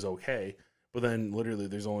 6, which is okay, but then literally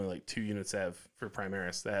there's only like 2 units for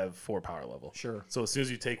Primaris that have 4 power level. Sure. So as soon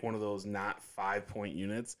as you take one of those not 5-point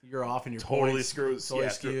units, You're off and you're totally screws. Totally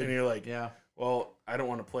Yeah, skewed. and you're like, Yeah. well, I don't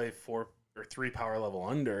want to play 4 or 3 power level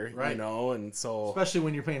under, Right. and so Especially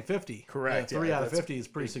when you're paying 50. Correct, Yeah, 3 yeah, out of that's 50 is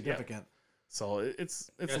pretty big, yeah. significant. so it's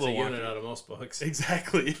That's a a little unit wonky. out of most books.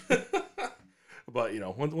 Exactly. But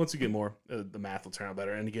once we get more, the math will turn out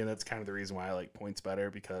better. And again, that's kind of the reason why I like points better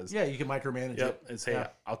because Yeah, you can micromanage yep, it. it's hey, Yeah.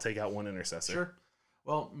 I'll take out 1 intercessor. Sure.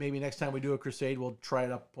 Well, maybe next time we do a crusade, we'll try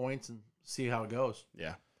it up points and see how it goes.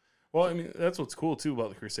 Yeah. Well, I mean, that's what's cool too about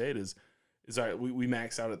the Crusade is all right, we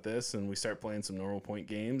max out at this and we start playing some normal point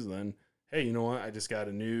games, and then hey, you know what? I just got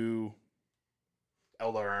a new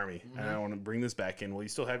Eldar army and I want to bring this back in. Well, you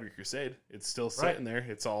still have your Crusade. It's still sitting there.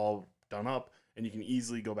 It's all done up, and you can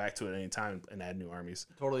easily go back to it at any time and add new armies.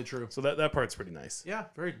 Totally true. So that part's pretty nice. Yeah,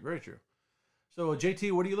 very, very true. So,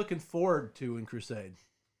 JT, what are you looking forward to in Crusade?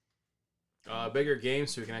 Bigger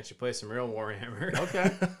games so we can actually play some real Warhammer.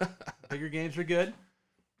 Okay. Bigger games are good.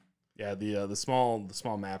 Yeah, the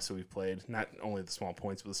small maps that we've played, not only the small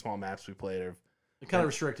points, but the small maps we played are They're kind of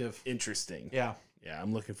restrictive. interesting. Yeah. Yeah,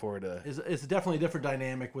 I'm looking forward to. It's definitely a different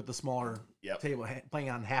dynamic with the smaller Yep. table, playing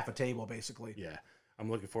on half a table, basically. Yeah, I'm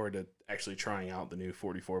looking forward to actually trying out the new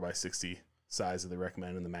 44x60 size that they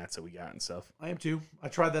recommend and the mats that we got and stuff. I am too. I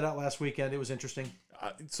tried that out last weekend. It was interesting.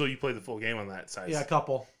 So you played the full game on that size? Yeah, a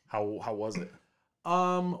couple. How was it?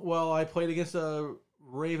 Well, I played against a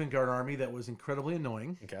Raven Guard army that was incredibly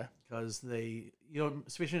annoying Okay. because they,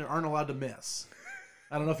 especially aren't allowed to miss.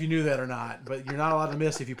 I don't know if you knew that or not, but you're not allowed to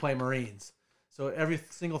miss if you play Marines. So every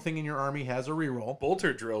single thing in your army has a reroll.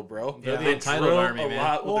 Bolter drill, bro. They're They the entitled drill army, a man.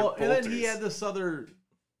 lot with Well, their and then he bolters. had this other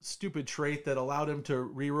stupid trait that allowed him to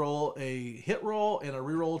reroll a hit roll and a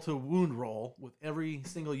reroll to wound roll with every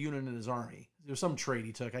single unit in his army. There was some trait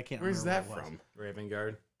he took. I can't Where's remember that what it was. from? Raven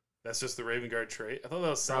Guard. That's just the Raven Guard trait. I thought that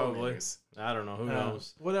was Probably. Salamanders. I don't know. Who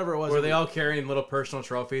knows? Whatever it was. Were it they was- all carrying little personal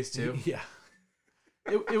trophies too? Yeah.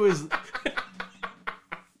 It was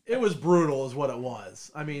it was brutal is what it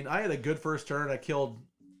was. I mean, I had a good first turn. I killed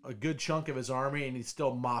a good chunk of his army and he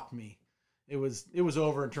still mopped me. It was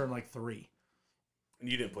over in turn like 3.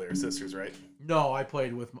 You didn't play her sisters, right? No, I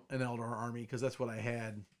played with an Eldar army because that's what I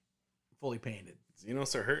had fully painted.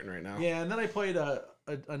 Xenos are hurting right now. Yeah, and then I played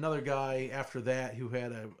another guy after that who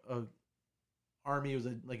had a army. It was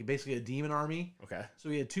basically a demon army. Okay. So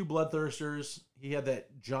he had 2 bloodthirsters. He had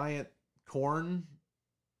that giant corn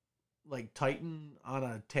Titan on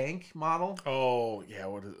a tank model. Oh yeah,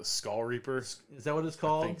 what is it? A Skull Reaper? Is that what it's I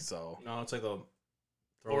called? think so. No, it's like the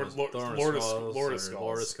Lord of Skulls. Lord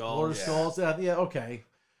of Skulls. Yeah, okay.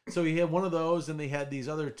 So he had one of those, and they had these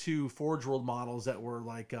other 2 Forge World models that were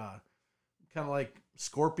kind of like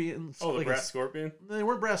scorpions. Oh, the like brass scorpion. They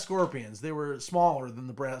weren't brass scorpions. They were smaller than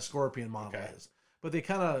the brass scorpion model is. But they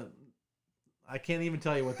kind of, I can't even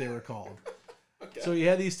tell you what they were called. Okay. So he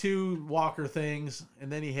had these 2 walker things,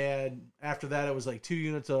 and then he had, after that, it was 2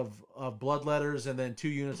 units of Bloodletters, and then 2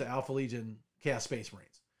 units of Alpha Legion Chaos Space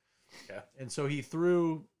Marines. Okay. And so he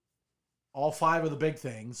threw all 5 of the big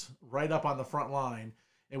things right up on the front line.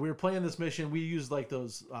 And we were playing this mission. We used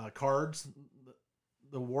those cards,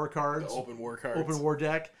 the war cards. The open war cards. Open war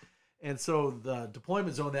deck. And so the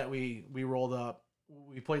deployment zone that we rolled up,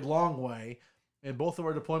 we played long way. And both of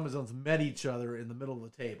our deployment zones met each other in the middle of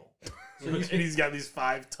the table. So and he's got these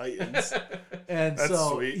 5 Titans. And That's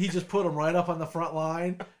so sweet. he just put them right up on the front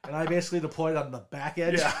line. And I basically deployed on the back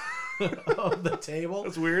edge of the table.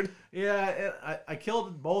 That's weird. Yeah, and I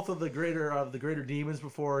killed both of the greater demons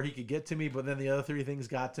before he could get to me, but then the other 3 things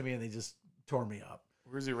got to me and they just tore me up.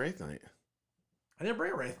 Where's your Wraith Knight? I didn't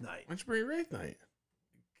bring a Wraith Knight Why'd you bring your Wraith Knight?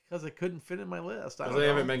 because it couldn't fit in my list. I Because don't they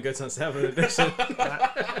know. haven't been good since 7th edition.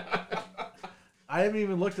 I haven't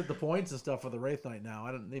even looked at the points and stuff for the Wraith Knight now.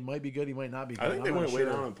 I don't. They might be good. He might not be good. I think they I'm not went way sure.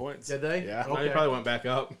 down on points. Did they? Yeah. Okay. They probably went back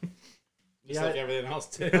up. Just Yeah, like everything else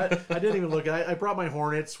did. I didn't even look. I brought my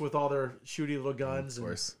Hornets with all their shooty little guns, Of and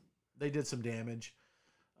course. they did some damage.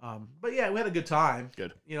 But yeah, we had a good time.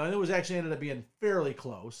 Good. And it was actually ended up being fairly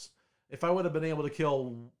close. If I would have been able to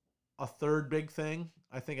kill a 3rd big thing,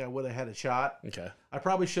 I think I would have had a shot. Okay. I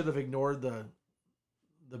probably should have ignored the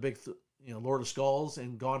big, Lord of Skulls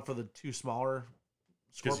and gone for the 2 smaller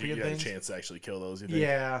Because scorpion you had a things. chance to actually kill those, you think?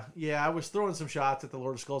 Yeah. I was throwing some shots at the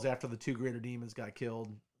Lord of Skulls after the 2 greater demons got killed,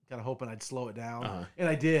 kind of hoping I'd slow it down, Uh-huh. and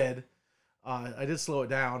I did. I did slow it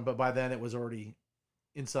down, but by then it was already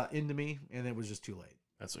into me, and it was just too late.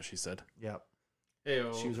 That's what she said. Yep,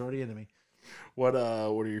 Hey-o. she was already into me. What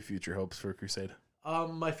are your future hopes for Crusade?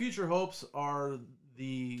 My future hopes are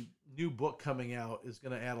the new book coming out is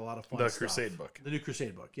going to add a lot of fun The stuff. Crusade book. The new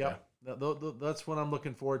Crusade book. Yep. That's what I'm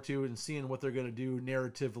looking forward to and seeing what they're going to do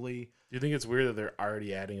narratively. Do you think it's weird that they're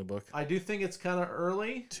already adding a book I do think it's kind of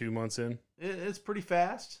early. 2 months in? It's pretty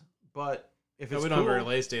fast, but if Yeah, it's we don't have a cool,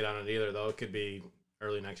 release date on it either, though. It could be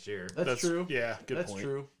early next year. that's true. Yeah, good That's point.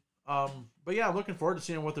 true. But yeah, I'm looking forward to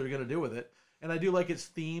seeing what they're going to do with it. And I do like it's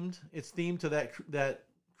themed. It's themed to that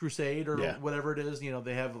crusade or Yeah. whatever it is.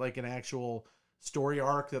 They have an actual story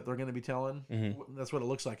arc that they're going to be telling. Mhm. That's what it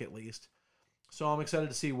looks like at least. So I'm excited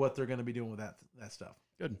to see what they're going to be doing with that stuff.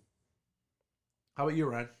 Good. How about you,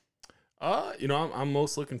 Ryan? I'm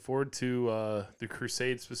most looking forward to the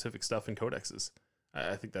Crusade specific stuff in codexes.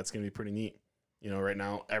 I think that's going to be pretty neat. Right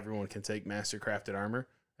now everyone can take master crafted armor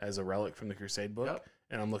as a relic from the Crusade book, Yep.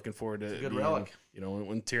 and I'm looking forward to It's a good being, relic.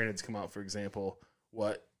 when Tyranids come out, for example,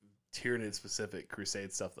 what Tyranid specific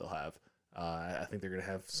Crusade stuff they'll have. I think they're going to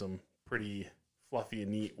have some pretty fluffy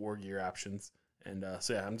and neat war gear options. And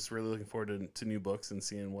so yeah, I'm just really looking forward to new books and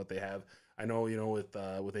seeing what they have. I know, with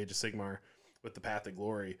Age of Sigmar, with the Path of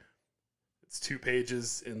Glory, it's 2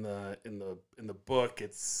 pages in the book.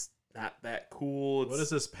 It's not that cool. What is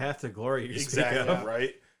this path to glory you Exactly speak of?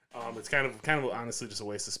 right. It's kind of honestly just a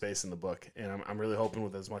waste of space in the book, and I'm really hoping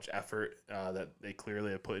with as much effort that they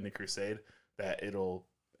clearly have put into Crusade that it'll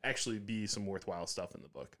actually be some worthwhile stuff in the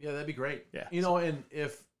book. Yeah, that'd be great. Yeah. And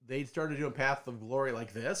if they started doing Path of Glory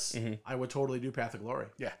like this, Mhm. I would totally do Path of Glory.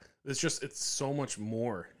 Yeah, it's so much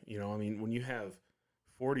more. When you have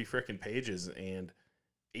 40 frickin' pages and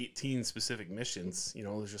 18 specific missions,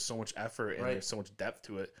 there's just so much effort and Right. there's so much depth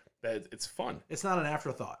to it that it's fun. It's not an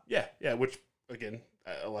afterthought. Yeah, which again,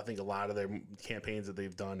 I think a lot of their campaigns that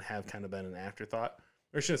they've done have kind of been an afterthought.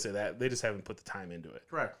 Or I shouldn't say that. They just haven't put the time into it.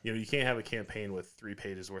 Correct. You can't have a campaign with 3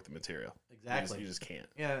 pages worth of material. Exactly. You just can't.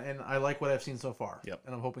 Yeah, and I like what I've seen so far. Yep.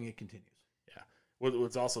 And I'm hoping it continues.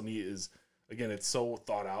 What's also neat is, again, it's so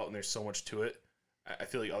thought out and there's so much to it. I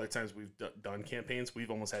feel like other times we've done campaigns,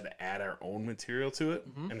 we've almost had to add our own material to it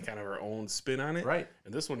Mhm. and kind of our own spin on it. Right.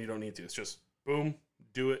 And this one, you don't need to. It's just, boom,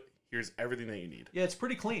 do it. Here's everything that you need. Yeah, it's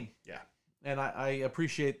pretty clean. Yeah. And I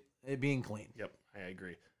appreciate it being clean. Yep, I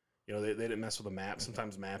agree. They didn't mess with the map.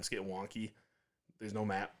 Sometimes maps get wonky. There's no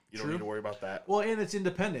map. You don't True. need to worry about that. Well, and it's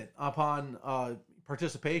independent upon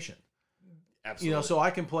participation. Absolutely. You know, so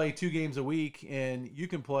I can play 2 games a week, and you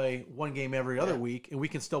can play 1 game every other week, and we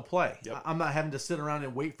can still play. Yep. I'm not having to sit around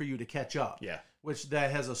and wait for you to catch up. Yeah. Which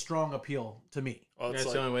that has a strong appeal to me. Well, That's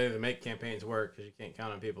it's the like, only way to make campaigns work because you can't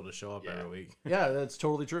count on people to show up Yeah. every week. Yeah, that's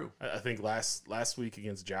totally true. I think last week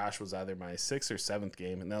against Josh was either my 6th or 7th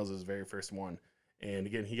game, and that was his very first one. And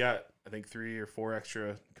again, he got, I think, 3 or 4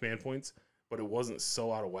 extra command points, but it wasn't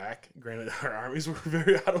so out of whack. Granted, our armies were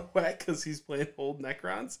very out of whack because he's playing old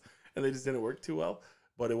Necrons, and they just didn't work too well.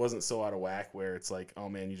 But it wasn't so out of whack where it's like, oh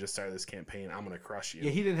man, you just started this campaign, I'm going to crush you.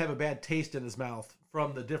 Yeah, he didn't have a bad taste in his mouth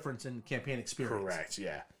from the difference in campaign experience. Correct,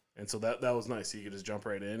 yeah. And so that was nice. He could just jump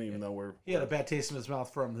right in, even though He had a bad taste in his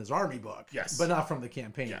mouth from his army book. Yes. But not from the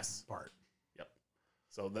campaign Yes. part. Yep.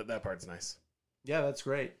 So that part's nice. Yeah, that's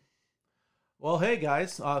great. Well, hey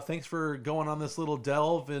guys, thanks for going on this little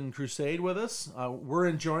delve in Crusade with us. We're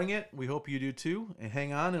enjoying it. We hope you do too. And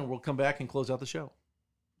hang on, and we'll come back and close out the show.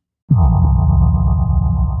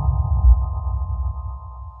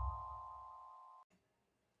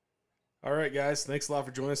 All right, guys. Thanks a lot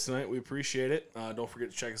for joining us tonight. We appreciate it. Don't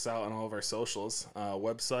forget to check us out on all of our socials.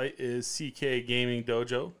 Website is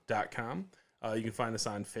ckgamingdojo.com. You can find us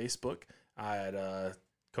on Facebook at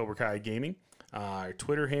Cobra Kai Gaming. Our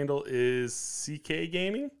Twitter handle is CK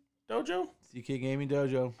Gaming Dojo. CK Gaming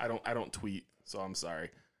Dojo. I don't tweet, so I'm sorry,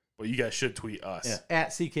 but you guys should tweet us. Yeah,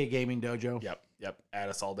 at CK Gaming Dojo. Yep. Add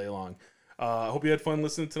us all day long. I hope you had fun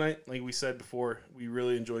listening tonight. Like we said before, we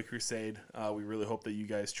really enjoy Crusade. We really hope that you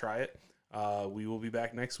guys try it. We will be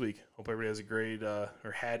back next week. Hope everybody has a great or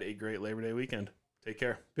had a great Labor Day weekend. Take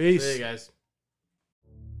care. Peace. See you guys.